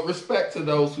on. But respect to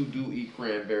those who do eat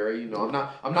cranberry. You know,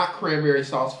 I'm not cranberry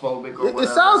sauce phobic or It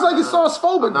whatever. sounds like you're sauce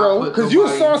phobic, I'm not bro. putting Because you a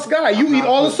nobody- sauce guy. You I'm eat not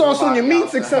all the putting sauce on your nobody meats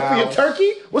out the except for your house.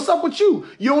 turkey. What's up with you?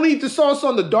 You only eat the sauce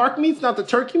on the dark meats, not the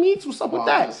turkey meats. What's up with I'm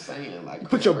that? just saying, like,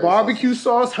 Put your cranberry barbecue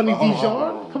sauce, honey Hold on, Dijon.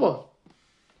 hold on. Come on.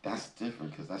 That's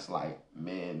different because that's like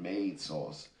man-made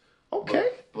sauce. Okay.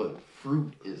 But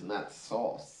fruit is not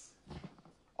sauce.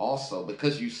 Also,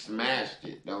 because you smashed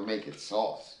it, don't make it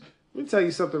sauce. Let me tell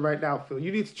you something right now, Phil.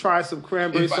 You need to try some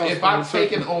cranberry sauce. If on I your take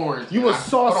turkey. an orange, You and a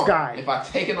sauce hold on. guy. If I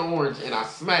take an orange and I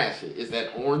smash it, is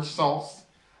that orange sauce?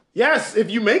 Yes, if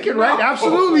you make it right, No.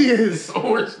 absolutely is. It's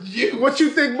orange juice. What you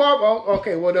think, Bob? Oh,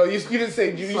 okay, well, no, you didn't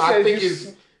say juice. You So I said think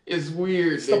you- it's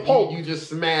weird the that pulp. you just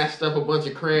smashed up a bunch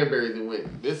of cranberries and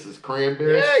went, this is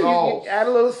cranberry yeah, sauce. you add a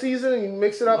little seasoning, you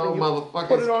mix it up, No, and you motherfucker,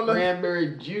 put it's it on the.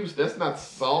 cranberry juice. That's not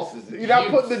sauce. It's You're not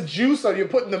juice, putting the juice on. You're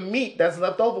putting the meat that's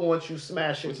left over once you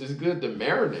smash it. which is good to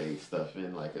marinate stuff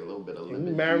in, like a little bit of You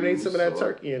lemon marinate juice some of that or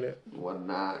turkey in it.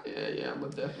 whatnot. Yeah, I'm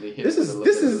gonna definitely hit This it is with a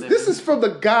this little is bit of this is from the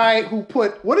guy who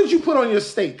put. What did you put on your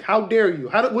steak? How dare you?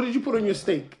 What did you put on your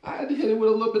steak? I had to hit it with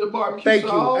a little bit of barbecue Thank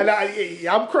sauce. you. And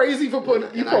I'm crazy for putting.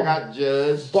 You and I put got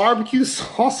judged. barbecue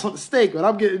sauce on the steak, but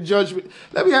I'm getting judged.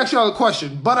 Let me ask y'all a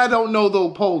question. But I don't know though,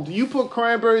 poll. Do you put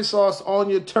cranberry sauce on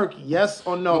your turkey? Yes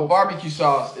or The no? barbecue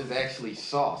sauce is actually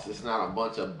sauce. It's not a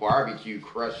bunch of barbecue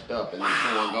crushed up and then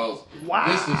someone goes, Wow.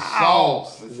 this is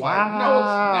sauce. It's Wow. like, no, it's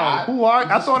not. Who are? You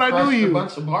I just thought I knew crushed you. A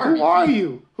bunch of Who barbecue. are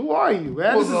you? Who are you, man?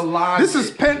 What was the logic? This is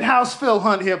Penthouse Phil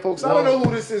Hunt here, folks. I don't know who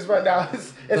this is right now.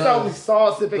 It's only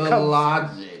sauce if it The comes.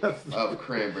 logic of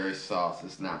cranberry sauce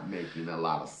is not making a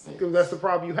lot of sense. That's the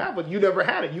problem you have, but you never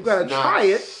had it. You gotta It's not try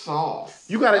it. Sauce.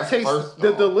 You gotta That's taste first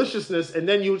the off. deliciousness, and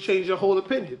then you'll change your whole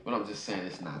opinion. But I'm just saying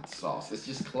it's not sauce. It's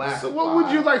just classified. So what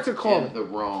would you like to call in it? the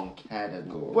wrong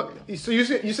category. What? So you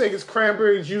saying it's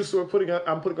cranberry juice? So I'm putting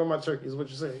on my turkey. Is what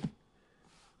you're saying?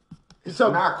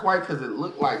 So Not quite because it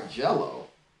looked like Jello.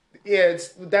 yeah,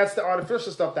 that's the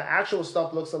artificial stuff. The actual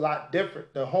stuff looks a lot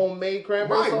different. The homemade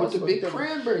cranberry Right, sauce with the looks big different.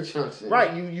 cranberry chunks in it.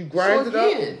 Right, you grind So it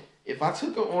up. again, if I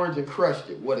took an orange and crushed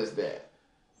it, what is that?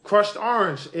 Crushed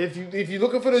orange. If you're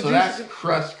looking for the So that's juice,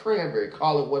 crushed cranberry.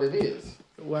 Call it what it is.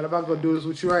 what I'm not gonna do this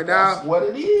with you right That's now. what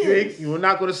it is. You are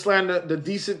not gonna slander the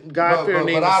decent guy But, fair but,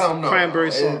 name but I don't know.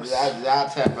 cranberry though. sauce. I'll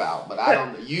tap out, but I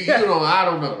don't. You don't. I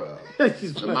don't know. Though.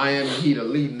 He's The like, Miami Heat are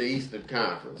leading the Eastern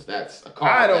Conference. That's a callback.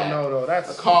 I don't know though. A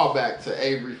That's callback to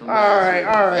Avery from all last right, year.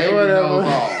 all right, Avery whatever. knows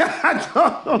all.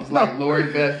 I don't It's know. like Lori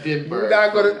Beth Denberg You're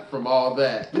not gonna- from all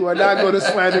that. You are not going to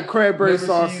slander cranberry Remember she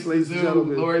sauce, used to ladies and do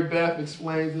gentlemen. Lori Beth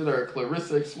explains it, or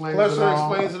Clarissa explains it Clarissa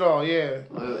all. explains it all. Yeah,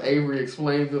 Avery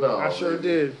explains it all. I sure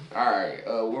did. All right,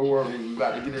 where were we? We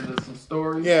about to get into some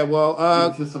stories. Yeah. Well,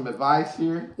 Get into some advice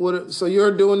here. what? So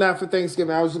you're doing that for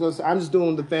Thanksgiving? I was just going to say I'm just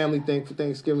doing the family thing for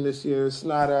Thanksgiving this year. It's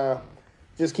not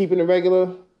just keeping it regular.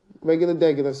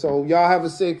 So y'all have a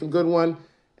safe and good one.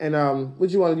 And what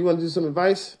you want? You want to do some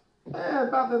advice? Yeah,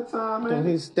 about that time, man.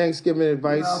 His Thanksgiving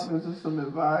advice. Off into some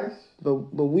advice. But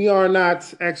we are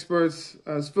not experts.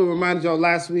 As Phil reminded y'all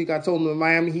last week, I told him the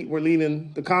Miami Heat were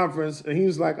leading the conference, and he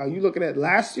was like, "Are you looking at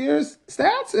last year's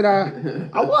stats?" And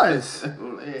I was.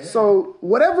 Yeah. So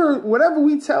whatever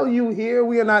we tell you here,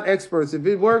 we are not experts. If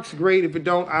it works, great. If it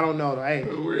don't, I don't know. Hey,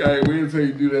 We didn't tell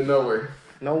you to do that nowhere.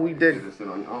 no, we didn't. Just sit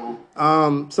on your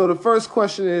own. So the first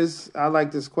question is, I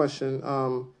like this question.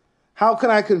 How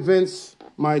can I convince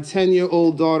my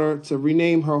 10-year-old daughter to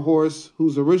rename her horse,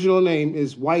 whose original name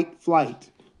is White Flight?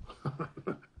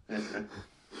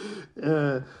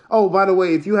 Oh, by the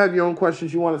way, if you have your own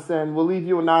questions you want to send, we'll leave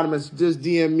you anonymous. Just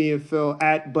DM me and Phil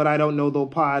at But I Don't Know Though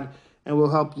Pod, and we'll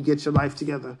help you get your life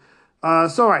together. All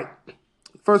right.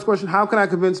 First question, how can I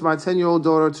convince my 10-year-old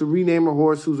daughter to rename her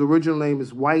horse whose original name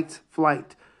is White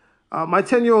Flight? My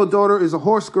 10-year-old daughter is a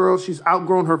horse girl. She's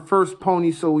outgrown her first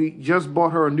pony, so we just bought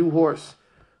her a new horse.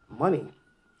 Money.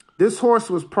 This horse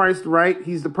was priced right.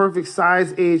 He's the perfect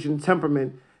size, age, and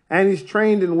temperament, and he's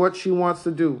trained in what she wants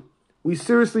to do. We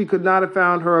seriously could not have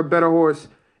found her a better horse,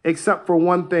 except for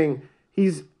one thing.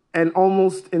 He's an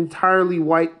almost entirely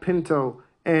white pinto,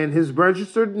 and his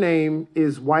registered name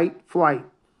is White Flight.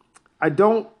 I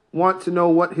don't want to know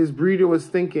what his breeder was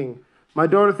thinking, My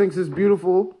daughter thinks it's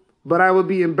beautiful, but I would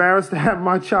be embarrassed to have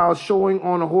my child showing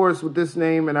on a horse with this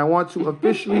name, and I want to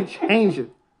officially change it,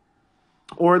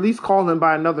 or at least call him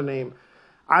by another name.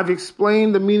 I've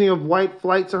explained the meaning of white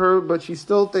flight to her, but she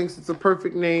still thinks it's a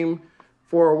perfect name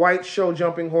for a white show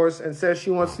jumping horse and says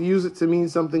she wants to use it to mean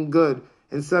something good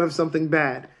instead of something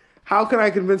bad. How can I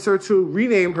convince her to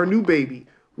rename her new baby?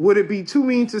 Would it be too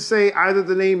mean to say either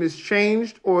the name is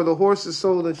changed or the horse is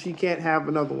sold and she can't have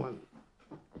another one?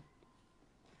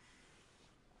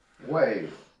 Wait.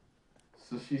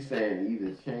 So she's saying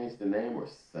either change the name or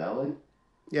sell it?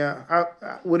 Yeah.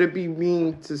 Would it be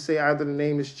mean to say either the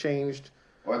name is changed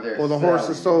or the horse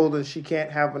is sold and she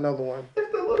can't have another one?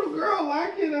 If the little girl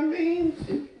like it, I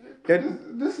mean,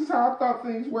 this is how I thought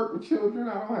things work with children.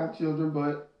 I don't have children,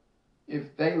 but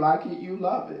if they like it, you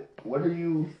love it. What are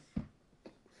you,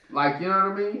 like, you know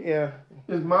what I mean? Yeah.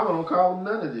 His mama don't call him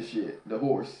none of this shit, the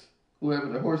horse. Whoever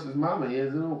the horse's mama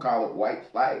is, they don't call it White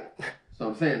Flight. So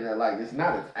I'm saying that, like, it's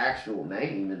not its actual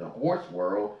name in the horse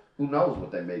world. Who knows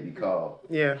what they may be called?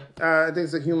 Yeah, I think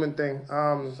it's a human thing.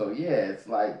 So, yeah, it's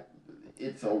like,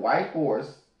 it's a white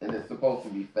horse, and it's supposed to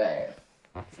be fast.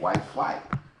 White Flight.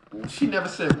 She never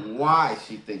said why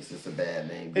she thinks it's a bad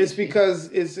name. It's because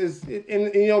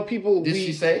and you know, people. Did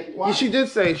she say why? Yeah, she did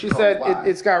say. She said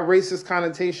it's got racist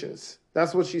connotations.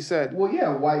 That's what she said. Well,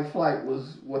 yeah, White Flight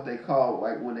was what they called,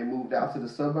 like, when they moved out to the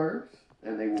suburbs.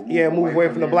 And they would move away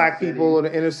from the black people or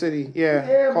the inner city.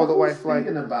 Yeah, called it White Flight.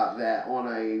 Thinking about that on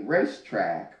a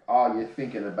racetrack, all you're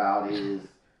thinking about is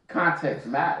context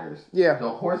matters. Yeah. The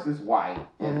horse is white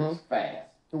and it's fast.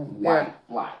 White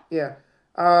Flight. Yeah.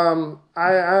 I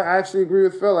actually agree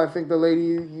with Phil. I think the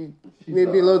lady may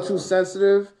be a little too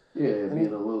sensitive. Yeah,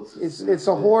 being a little too sensitive. It's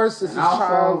a horse. It's a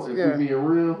child. If we're being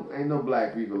real, ain't no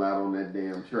black people out on that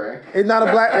damn track. It's not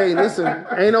a black. Hey, listen,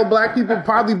 ain't no black people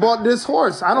probably bought this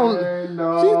horse. I don't.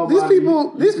 These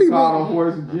people call the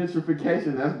horse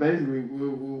gentrification. That's basically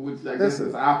which I guess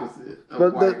is opposite of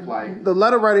but White Flight. The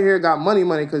letter writer here got money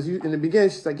because in the beginning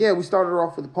she's like, yeah, we started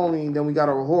off with a pony, then we got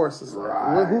our horse. It's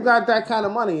right. Like, who got that kind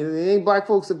of money? It ain't black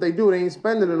folks. If they do, they ain't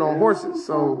spending it on horses.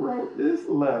 So who wrote this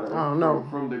letter? I don't know.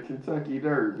 From the Kentucky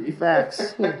Derby.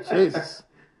 Facts. Jesus.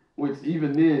 Which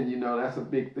even then, you know, that's a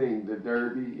big thing. The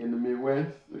Derby in the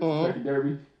Midwest, the Kentucky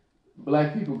Derby.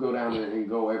 Black people go down there and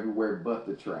go everywhere but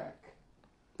the track.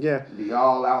 Yeah. Be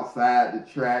all outside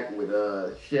the track with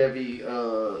Chevy,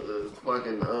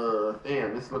 fucking,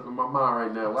 damn, this slipping my mind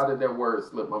right now. Why did that word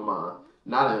slip my mind?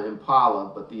 Not an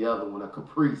Impala, but the other one, a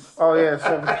Caprice. Oh, yeah.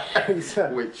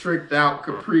 Chevy. With tricked out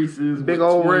Caprices. Big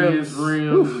old rims.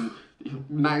 And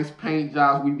nice paint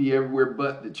jobs. We be everywhere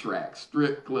but the track.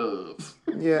 Strip clubs.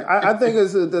 Yeah, I think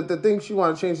it's the thing she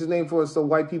want to change his name for is so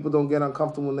white people don't get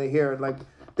uncomfortable when they hear it. Like,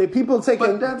 people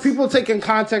taking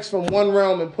context from one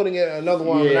realm and putting it in another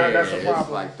one. Yeah, that's a problem. It's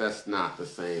like that's not the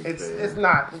same thing. It's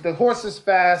not. The horse is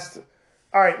fast.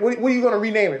 All right, what are you going to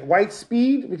rename it? White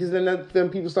Speed? Because then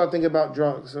people start thinking about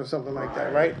drugs or something like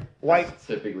that, right? White. That's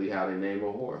typically how they name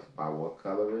a horse, by what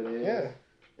color it is. Yeah.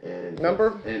 And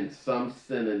number? And some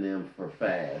synonym for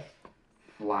fast.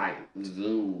 Flight,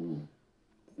 zoom,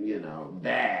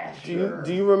 dash. Do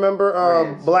you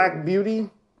remember Black Beauty?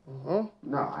 No,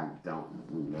 I don't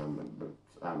remember. But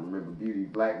I remember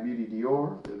Black Beauty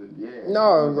Dior. Yeah.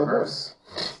 No, the horse.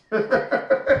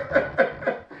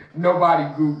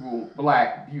 Nobody Google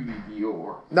Black Beauty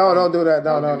Dior. No, don't do that.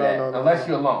 No. Unless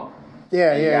you're alone.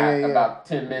 Yeah. About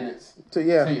 10 minutes to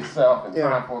yourself and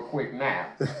time for a quick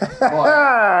nap.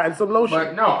 And some lotion.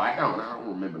 But no, I don't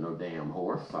remember no damn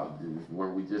horse.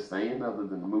 Weren't we just saying, other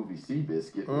than the movie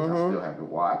Seabiscuit, which I still haven't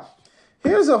watched?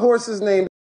 Here's a horse's name.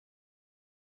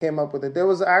 Came up with it. There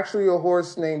was actually a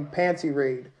horse named Panty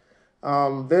Raid.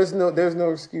 There's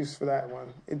no excuse for that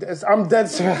one. I'm dead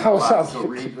serious. So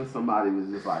reason somebody was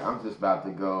just like, I'm just about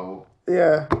to go.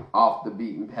 Yeah. Off the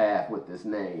beaten path with this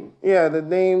name. Yeah, the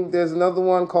name, there's another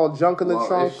one called Junk in the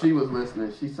Trunk. If she was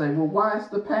listening, she'd say, well, why is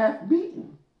the path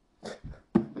beaten?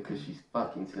 Because she's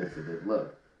fucking sensitive.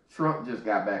 Look, Trump just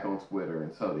got back on Twitter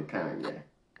and so did Kanye.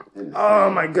 Oh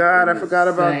my God, I forgot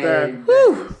about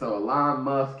that. So Elon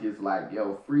Musk is like,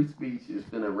 yo, free speech is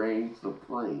gonna reign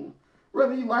supreme.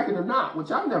 Whether you like it or not,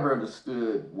 which I've never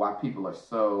understood why people are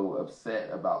so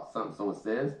upset about something someone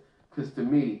says. Because to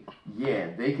me,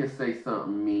 yeah, they can say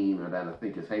something mean or that I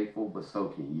think is hateful, but so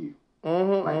can you.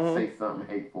 Say something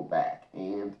hateful back.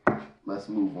 And let's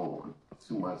move on.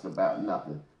 Too much about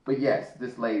nothing. But yes,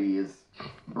 this lady is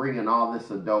bringing all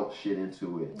this adult shit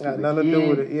into it. Got nothing to do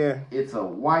with it, yeah. It's a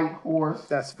white horse.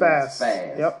 That's fast.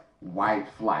 Yep. White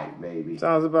Flight, baby.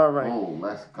 Sounds about right. Oh,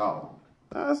 let's go.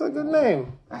 That's a good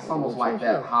name. That's almost like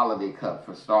that holiday cup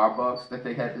for Starbucks that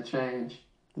they had to change.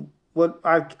 What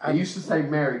I used to say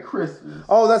Merry Christmas.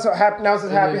 Oh, that's what happened. Now it's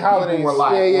Happy Holidays.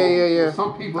 Like, yeah.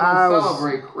 Some people don't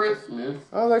celebrate Christmas.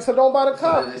 I was like, so don't buy the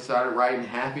cup. So then they started writing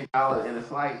Happy Holidays, and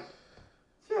it's like,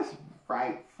 just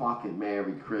write fucking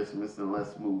Merry Christmas and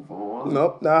let's move on.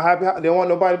 Nope. Now Happy. They don't want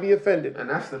nobody to be offended. And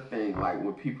that's the thing. Like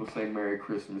when people say Merry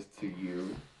Christmas to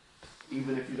you,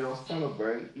 even if you don't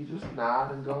celebrate, you just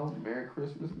nod and go Merry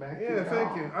Christmas back. Yeah,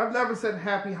 thank you. I've never said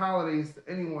Happy Holidays to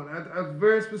anyone. I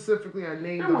very specifically I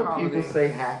named the holiday. People say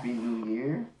Happy New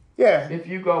Year. Yeah. If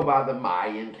you go by the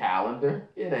Mayan calendar,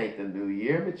 it ain't the New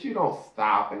Year, but you don't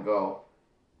stop and go,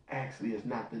 actually, it's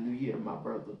not the New Year, my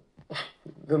brother.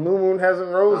 The new moon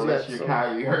hasn't rose Unless yet. You're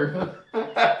Kyrie Irving.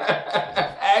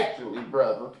 Actually,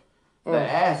 brother, the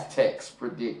Aztecs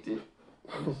predicted.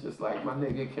 It's just like, my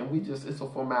nigga, it's a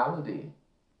formality.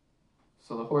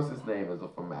 So the horse's name is a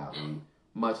formality.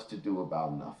 Much to do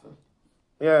about nothing.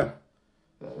 Yeah.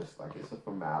 It's a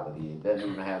formality. It doesn't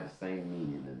even have the same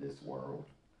meaning in this world.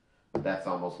 But that's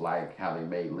almost like how they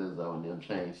made Lizzo and them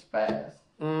change Spaz.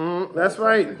 That's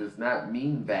right. It does not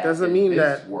mean that Doesn't mean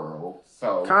this that. world.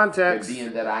 So context.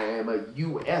 Being that I am a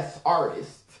U.S.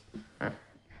 artist,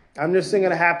 I'm just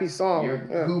singing a happy song. Your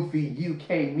goofy UK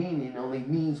meaning only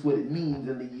means what it means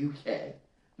in the UK.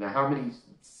 Now, how many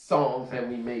songs have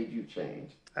we made you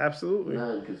change? Absolutely.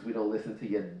 None, because we don't listen to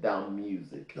your dumb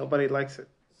music. Nobody likes it.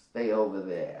 Stay over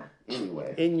there.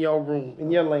 Anyway. In your room,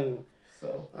 in your lane.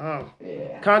 So,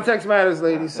 yeah. Context matters,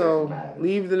 ladies.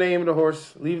 Leave the name of the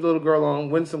horse, leave the little girl alone,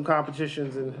 win some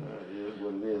competitions, and. It is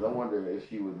what it is. I wonder if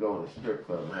she would go in a strip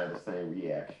club and have the same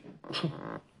reaction.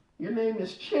 Your name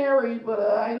is Cherry,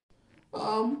 but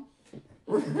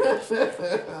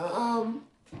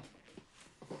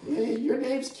your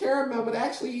name's Caramel, but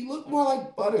actually you look more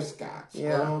like butterscotch.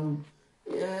 Yeah.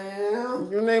 Yeah.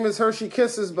 Your name is Hershey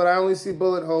Kisses, but I only see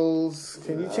bullet holes.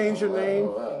 Can you change your name?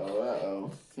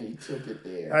 He took it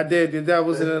there. I did. That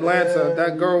was in Atlanta.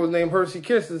 That girl was named Hershey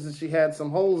Kisses, and she had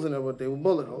some holes in her, but they were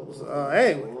bullet holes.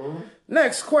 Anyway,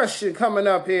 next question coming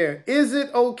up here. Is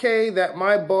it okay that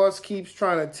my boss keeps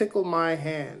trying to tickle my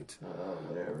hand?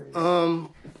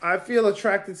 I feel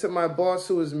attracted to my boss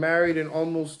who is married and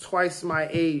almost twice my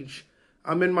age.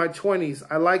 I'm in my 20s.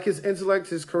 I like his intellect,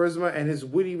 his charisma, and his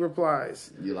witty replies.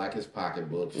 You like his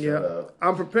pocketbook. Yeah.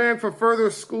 I'm preparing for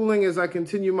further schooling as I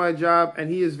continue my job,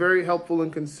 and he is very helpful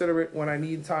and considerate when I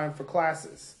need time for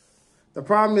classes. The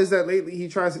problem is that lately he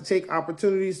tries to take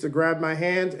opportunities to grab my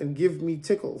hand and give me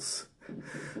tickles.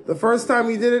 The first time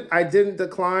he did it, I didn't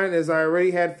decline as I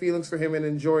already had feelings for him and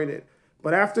enjoyed it.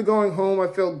 But after going home, I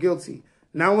felt guilty.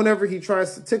 Now whenever he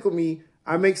tries to tickle me,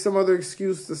 I make some other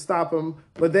excuse to stop him,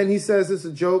 but then he says it's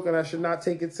a joke and I should not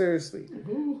take it seriously.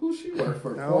 Who she work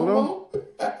for? I don't know.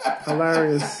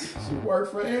 Hilarious. She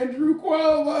worked for Andrew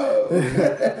Cuomo.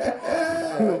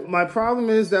 My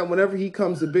problem is that whenever he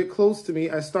comes a bit close to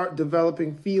me, I start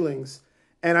developing feelings.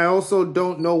 And I also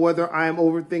don't know whether I am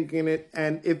overthinking it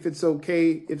and if it's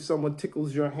okay if someone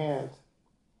tickles your hand.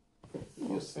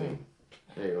 We'll see.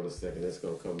 Hang on a second. It's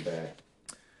going to come back.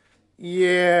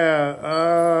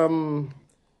 Yeah.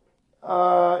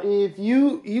 If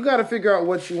you got to figure out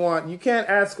what you want. You can't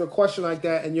ask a question like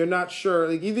that and you're not sure.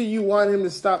 Like either you want him to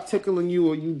stop tickling you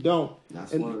or you don't.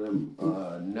 That's one of them.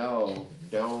 No,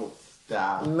 don't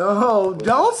stop. No,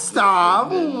 don't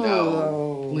stop.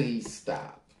 No, please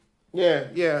stop.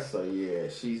 Yeah. So yeah,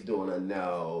 she's doing a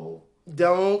no.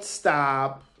 Don't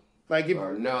stop. Like if,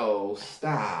 or no,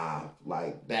 stop.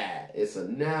 Like that. It's a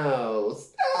no,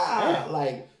 stop.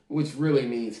 Like. Which really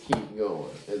means keep going.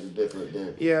 It's different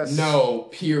than no,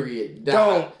 period.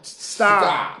 Don't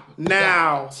stop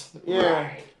now. Stop. Yeah.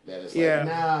 Right. That is like,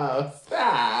 no,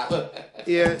 stop.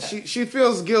 Yeah, she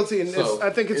feels guilty, and so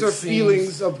I think it's her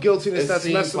feelings of guiltiness that's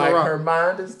messing her up. Her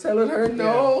mind is telling her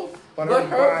no, but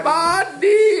her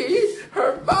body's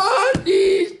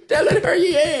telling her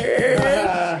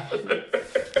yes.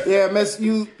 Yeah, miss,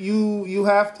 you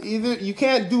have to you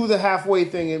can't do the halfway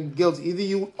thing and guilty. Either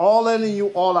you all in and you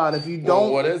all out. If you don't,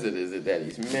 well, what is it? Is it that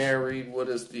he's married? What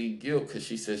is the guilt? Because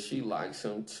she says she likes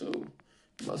him too.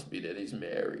 Must be that he's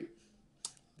married.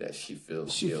 That she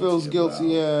feels. She feels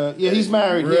guilty. About. Yeah. He's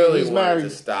married. Really he's married. To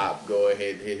stop. Go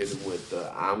ahead, hit him with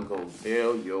the "I'm gonna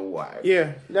tell your wife."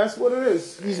 Yeah, that's what it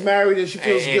is. He's married and she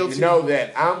feels guilty. You know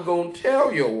that "I'm gonna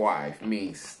tell your wife"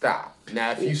 means stop.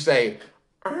 Now, if you say,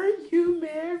 "Aren't you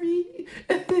married?"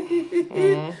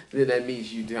 then that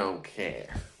means you don't care.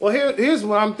 Well, here's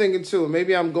what I'm thinking too.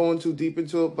 Maybe I'm going too deep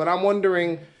into it, but I'm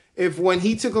wondering if when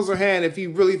he tickles her hand, if he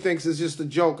really thinks it's just a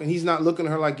joke and he's not looking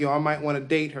at her like, yo, I might want to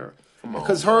date her.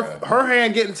 Because her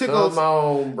hand getting tickled. Come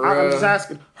on, bro. I'm just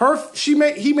asking.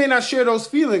 He may not share those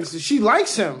feelings. She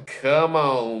likes him. Come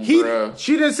on, bro.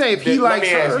 She didn't say if he likes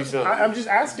her. Let me ask you something. I'm just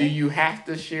asking. Do you have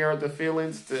to share the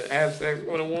feelings to have sex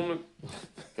with a woman?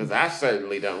 Because I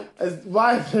certainly don't.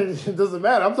 Why? It doesn't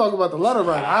matter. I'm talking about the letter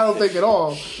writer. I don't think at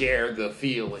all. Share the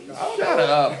feelings. Shut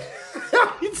up.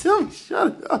 You tell me,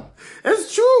 shut up.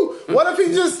 It's true. What if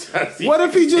he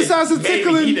just has a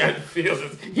tickling? He doesn't feel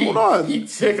this. Hold on. He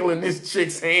tickling this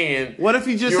chick's hand. What if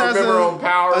he just has on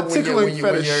Power a tickling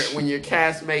fetish? When your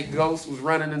castmate Ghost was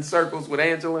running in circles with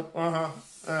Angela?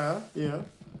 Yeah.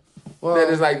 Well, that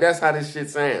is like, that's how this shit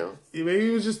sounds. Maybe he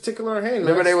was just tickling her hand.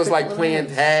 Remember they was like playing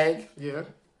tag? Yeah.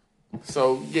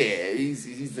 So, yeah,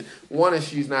 he's one is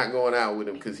she's not going out with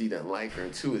him because he doesn't like her.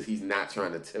 And two is he's not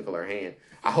trying to tickle her hand.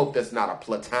 I hope that's not a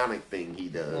platonic thing he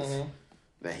does. Mm-hmm.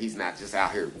 That he's not just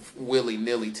out here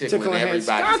willy-nilly tickling everybody's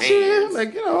hands.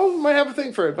 Like, might have a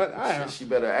thing for it, but I don't know. She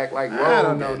better act like Rogue. I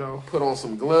don't know, though. Put on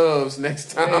some gloves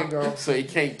next time there you go. So he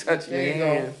can't touch your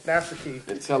hand. That's the key.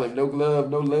 And tell him, no glove,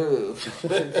 no love.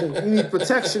 You need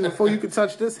protection before you can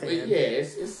touch this hand. But yeah,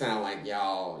 it sounds like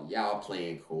y'all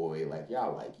playing coy. Like,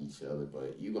 y'all like each other,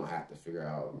 but you're going to have to figure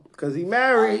out. Because he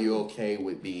married. Are you okay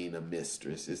with being a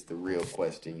mistress? It's the real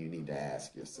question you need to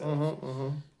ask yourself.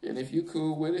 And if you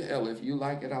cool with it, hell, if you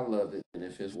like it, I love it. And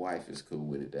if his wife is cool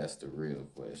with it, that's the real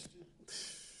question.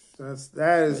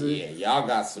 That is it. Yeah, y'all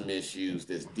got some issues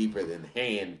that's deeper than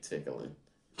hand tickling.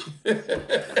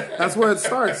 That's where it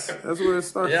starts.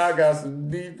 Y'all got some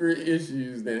deeper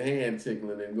issues than hand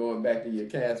tickling. And going back to your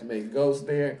castmate Ghost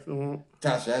there,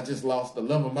 Tasha, I just lost the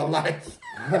love of my life.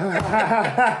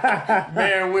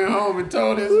 Man went home and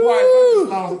told his wife, I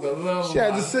just lost the love of my life. She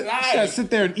had to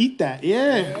sit there and eat that.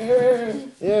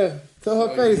 Yeah. Tell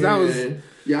her face. That was...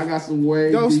 Y'all got some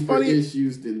way deeper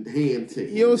issues than hand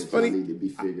tickling. It was funny. Need to be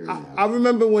figured out. I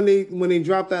remember when they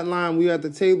dropped that line, we were at the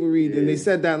table read, and they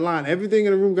said that line. Everything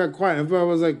in the room got quiet. Everybody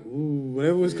was like, ooh. And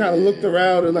everyone kind of looked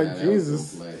around and like,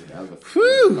 Jesus. That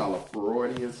was called a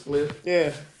Freudian slip.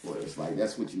 Yeah. Well, it's like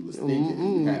that's what you was thinking.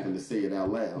 And you happened to say it out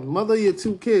loud. Mother of your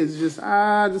two kids, just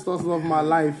lost the love of my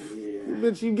life.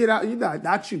 Bitch, you get out. You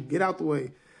not you. Get out the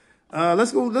way.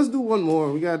 Let's go. Let's do one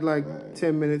more. We got like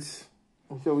 10 minutes.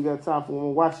 I'm sure we got time for one.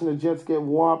 We're watching the Jets get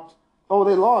whopped. Oh,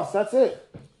 they lost. That's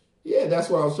it. Yeah, that's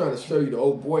what I was trying to show you. The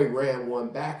old boy ran one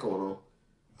back on them.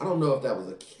 I don't know if that was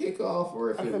a kickoff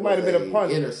or if it might have been a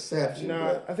punt. Interception.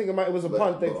 No, I think it was a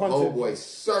punt. They punted. Old boy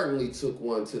certainly took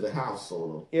one to the house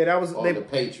on them. Yeah, that was the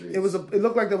Patriots. It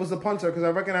looked like there was a punter because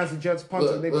I recognized the Jets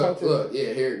punter. They punted. Look,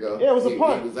 yeah, here you go. Yeah, it was a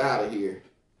punt. He was out of here.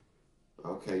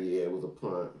 Okay, yeah, it was a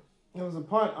punt. It was a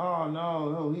punt. Oh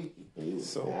no, he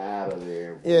was out of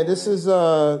there. Boy. Yeah, this is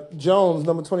Jones,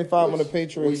 number 25 on the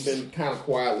Patriots. We've been kind of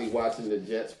quietly watching the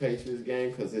Jets Patriots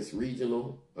game because it's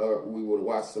regional. We would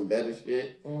watch some better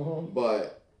shit,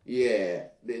 but yeah,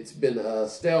 it's been a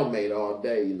stalemate all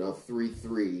day.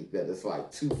 3-3. That it's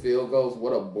like 2 field goals.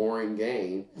 What a boring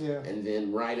game. Yeah, and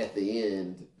then right at the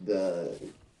end, the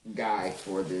guy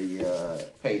for the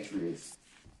Patriots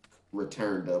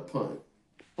returned a punt.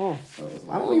 So it's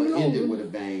like, it ended with a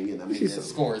bang, and the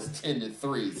score is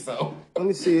 10-3. So let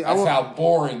me see. That's how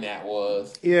boring that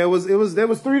was. Yeah, it was. There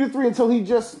was 3-3 until he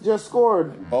just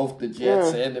scored. Both the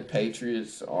Jets and the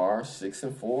Patriots are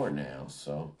 6-4 now.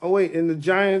 So wait, and the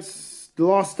Giants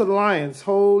lost to the Lions.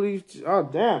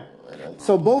 Damn!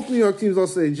 So both New York teams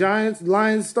also say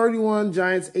Lions 31,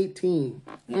 Giants 18.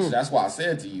 That's why I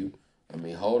said to you. I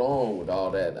mean, hold on with all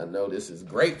that. I know this is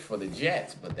great for the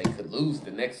Jets, but they could lose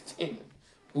the next 10.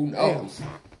 Who knows?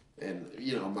 And,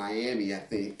 Miami, I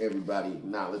think everybody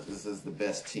acknowledges as the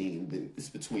best team. It's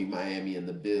between Miami and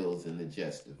the Bills in the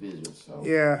Jets division. So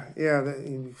yeah.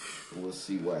 We'll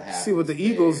see what happens. See what the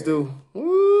Eagles do.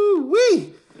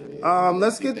 Woo-wee!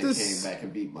 Let's get this. Came back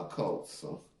and beat my Colts.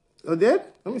 So. Oh, did?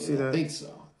 Let me see that. I think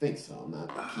so. I'm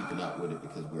not keeping up with it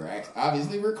because we're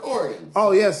obviously recording. So.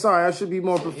 Oh, yeah, sorry. I should be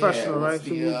more professional, right?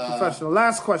 Should be professional.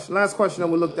 Last question,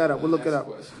 and we'll look that up. We'll look it up.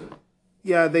 Question.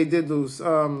 Yeah, they did lose.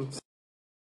 I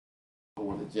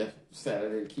want the Jeff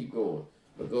Saturday to keep going,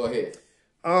 but go ahead.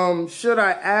 Should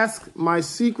I ask my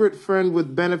secret friend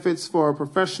with benefits for a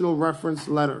professional reference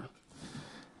letter?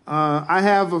 I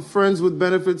have a friends with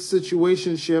benefits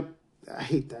situationship. I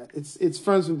hate that. It's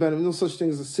friends with benefits. No such thing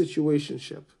as a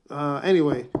situationship.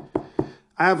 Anyway,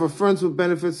 I have a friends with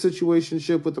benefits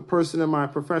situationship with a person in my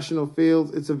professional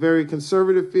field. It's a very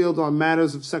conservative field on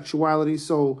matters of sexuality,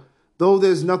 so though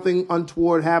there's nothing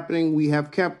untoward happening, we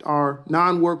have kept our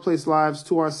non-workplace lives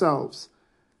to ourselves.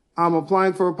 I'm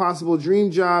applying for a possible dream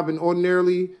job, and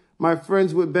ordinarily, my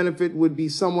friends with benefit would be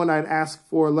someone I'd ask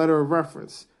for a letter of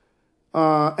reference.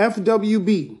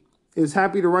 FWB, is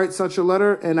happy to write such a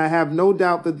letter, and I have no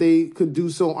doubt that they could do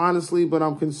so honestly, but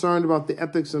I'm concerned about the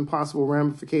ethics and possible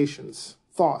ramifications.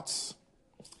 Thoughts?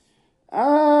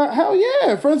 Hell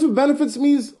yeah. Friends with benefits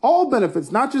means all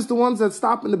benefits, not just the ones that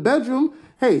stop in the bedroom.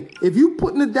 Hey, if you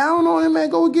putting it down on him, man,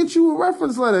 go get you a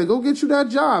reference letter. Go get you that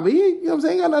job. He, you know what I'm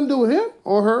saying? Ain't got nothing to do with him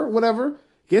or her, whatever.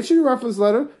 Get you a reference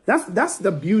letter. That's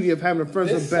the beauty of having a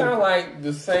friends with benefits. This sound like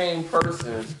the same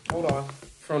person. Hold on.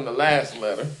 From the last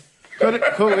letter.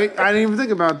 Cool. I didn't even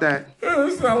think about that.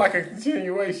 This sound like a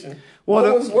continuation.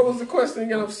 Well, what was the question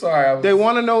again? I'm sorry. They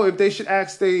want to know if they should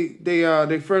ask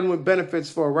they friend with benefits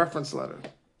for a reference letter.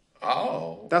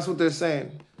 Oh. That's what they're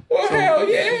saying. Well, so, hell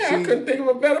yeah. I couldn't think of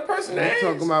a better person to ask.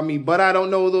 Talking about me, but I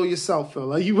don't know though yourself,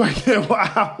 Phil. Are you right there where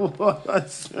I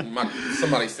was?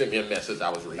 Somebody sent me a message I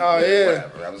was reading. Oh,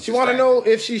 yeah. She want to know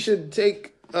if she should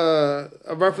take a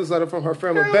reference letter from her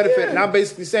friend with benefit, and I'm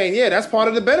basically saying, yeah, that's part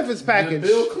of the benefits package.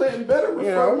 Bill Clinton better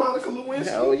refer Monica Lewinsky.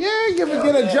 Hell yeah,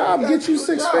 get a job, get you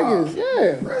 6 figures.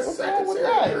 Yeah, what's wrong with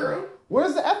that? Girl.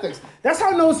 Where's the ethics? That's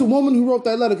how I know it's a woman who wrote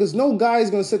that letter, because no guy is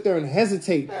going to sit there and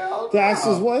hesitate to ask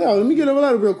us, well, let me get a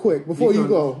letter real quick before you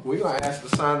go. We're going to ask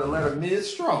to sign the letter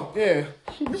mid-stroke. Yeah.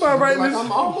 You might write like,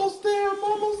 I'm almost there. I'm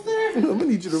going to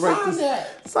need you to write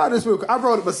this. Sign this real quick. I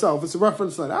wrote it myself. It's a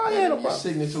reference letter. Oh, yeah, no problem. Your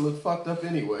signature look fucked up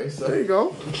anyway. So. There you go.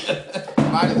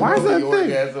 Why is that thing?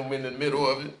 Orgasm in the middle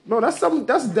of it. No, that's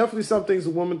definitely some things a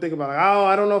woman think about. Like, oh,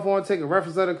 I don't know if I want to take a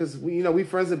reference letter because we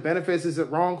friends with benefits. Is it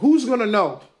wrong? Who's going to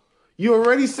know? You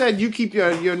already said you keep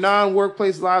your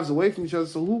non-workplace lives away from each other,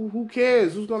 so who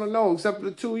cares? Who's going to know except for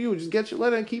the two of you? Just get your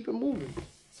letter and keep it moving.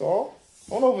 That's all.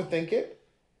 Don't overthink it.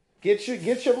 Get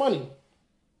your money.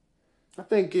 I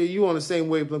think you on the same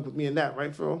wavelength with me in that,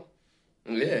 right, Phil?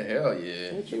 Yeah, hell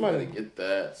yeah. Get your money. Get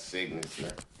that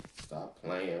signature. Stop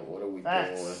playing. What are we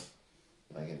doing?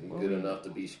 Like, if you're good enough to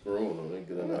be screwing them, they're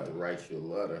good enough to write you a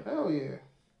letter. Hell yeah.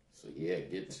 So, yeah,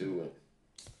 get to it.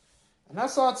 And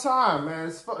that's our time, man.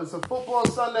 It's a football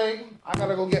Sunday. I got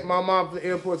to go get my mom from the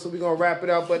airport, so we're going to wrap it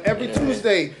up. But every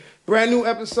Tuesday, brand new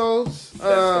episodes. Best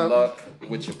of luck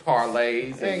with your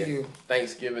parlays. Thank you.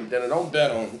 Thanksgiving dinner. Don't bet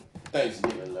on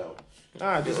Thanksgiving, though.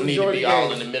 Just you need to be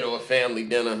all in the middle of family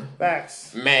dinner.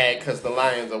 Facts. Mad because the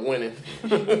Lions are winning.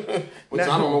 Which I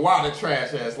don't know why the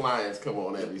trash-ass Lions come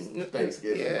on every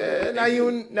Thanksgiving. Yeah, now you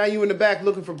in the back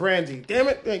looking for brandy. Damn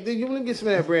it. You want to get some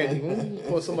of that brandy.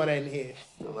 Pour somebody in here.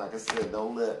 Like I said,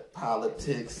 don't let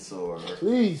politics or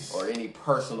any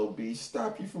personal beef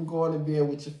stop you from going and being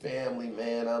with your family,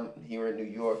 man. I'm here in New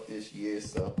York this year,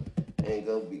 so ain't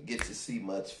going to get to see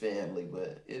much family,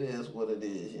 but it is what it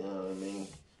is, you know what I mean?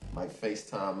 Like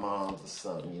FaceTime moms or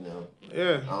something, you know?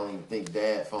 Yeah. I don't even think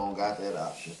dad phone got that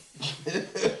option.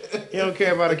 He don't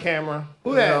care about a camera.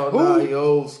 Who that? No, Who? Nah, he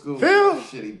old school. Phil?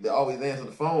 Shit, he always answer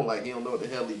the phone like he don't know what the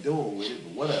hell he doing with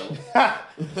it, but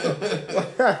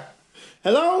whatever.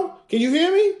 Hello? Can you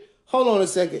hear me? Hold on a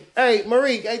second. Hey,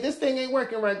 Marie, this thing ain't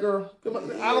working right, girl. I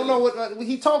don't know what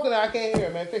he talking. I can't hear,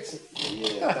 man. Fix it.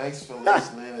 Yeah, thanks for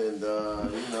listening,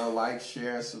 and like,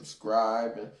 share,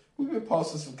 subscribe, and we've been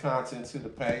posting some content to the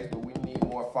page, but we need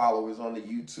more followers on the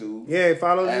YouTube. Yeah,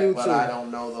 follow the YouTube. But I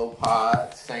don't know though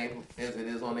pod, same as it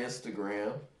is on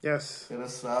Instagram. Yes. Hit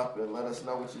us up and let us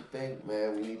know what you think,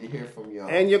 man. We need to hear from y'all.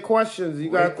 And your questions.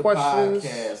 You got questions.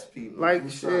 Podcast, people. Like,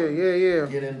 yeah.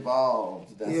 Get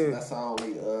involved. That's our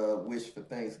only wish for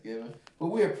Thanksgiving. But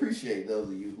we appreciate those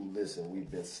of you who listen. We've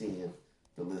been seeing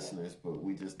the listeners, but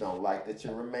we just don't like that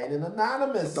you're remaining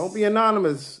anonymous. Don't be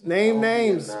anonymous. Name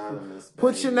names. Anonymous,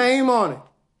 put your name on it.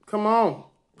 Come on.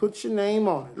 Put your name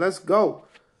on it. Let's go.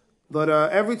 But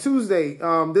every Tuesday,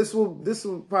 this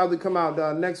will probably come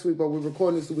out next week, but we're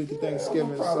recording this the week of Thanksgiving.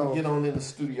 We'll probably get on in the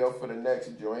studio for the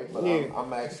next joint, but yeah.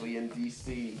 I'm actually in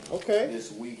D.C.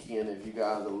 this weekend. If you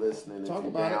guys are listening, if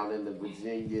you're down in the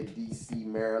Virginia, D.C.,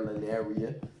 Maryland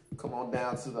area, come on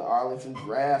down to the Arlington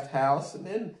Draft House. And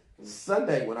then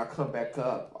Sunday, when I come back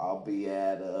up, I'll be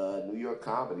at New York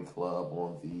Comedy Club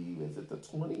on the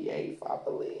 28th, I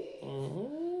believe.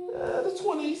 Mm-hmm. The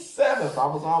 27th. I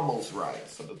was almost right.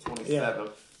 So the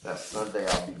 27th, that's Sunday,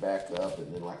 I'll be back up.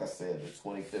 And then, like I said, the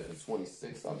 25th and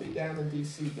 26th, I'll be down in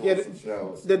D.C. doing some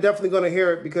shows. They're definitely going to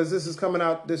hear it because this is coming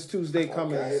out this Tuesday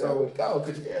coming. Okay, so there we go.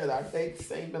 Because, our dates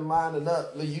ain't been lining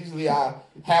up. Usually I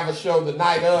have a show the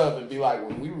night of and be like,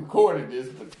 well, we recorded this,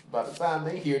 but by the time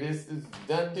they hear this, it's a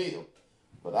done deal.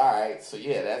 But all right, so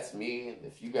that's me. And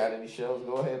if you got any shows,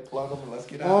 go ahead, plug them, and let's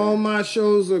get out All of here. my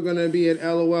shows are going to be at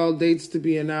LOL. Dates to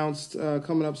be announced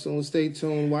coming up soon. Stay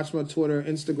tuned. Watch my Twitter,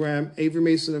 Instagram, Avery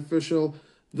Mason Official,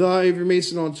 The Avery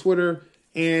Mason on Twitter.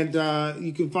 And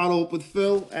you can follow up with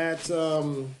Phil at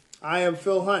I Am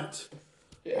Phil Hunt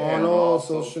on all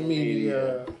social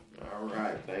media. All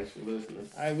right. Thanks for listening.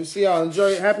 All right, we'll see y'all. Enjoy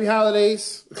it. Happy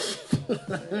holidays.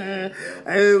 And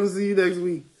we'll see you next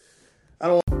week.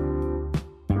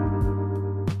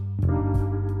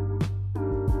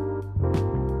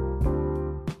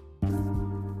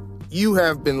 You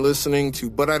have been listening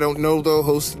to But I Don't Know Though,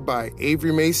 hosted by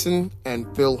Avery Mason and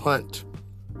Phil Hunt.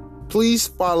 Please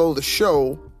follow the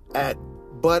show at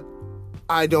But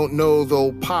I Don't Know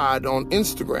Though Pod on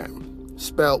Instagram,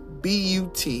 spelled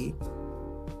BUTIDKTHOPOD.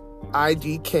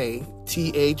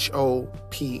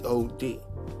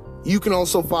 You can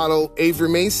also follow Avery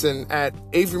Mason at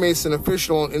Avery Mason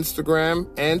Official on Instagram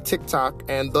and TikTok,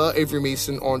 and The Avery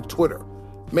Mason on Twitter.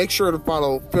 Make sure to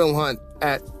follow Phil Hunt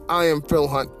at I Am Phil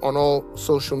Hunt on all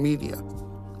social media.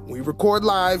 We record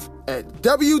live at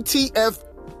WTF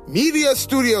Media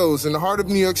Studios in the heart of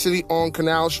New York City on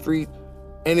Canal Street.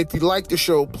 And if you like the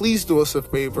show, please do us a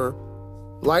favor.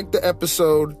 Like the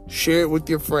episode, share it with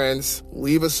your friends,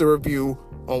 leave us a review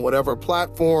on whatever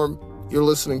platform you're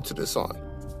listening to this on.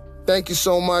 Thank you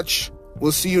so much.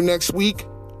 We'll see you next week.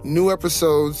 New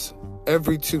episodes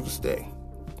every Tuesday.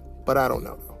 But I don't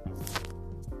know.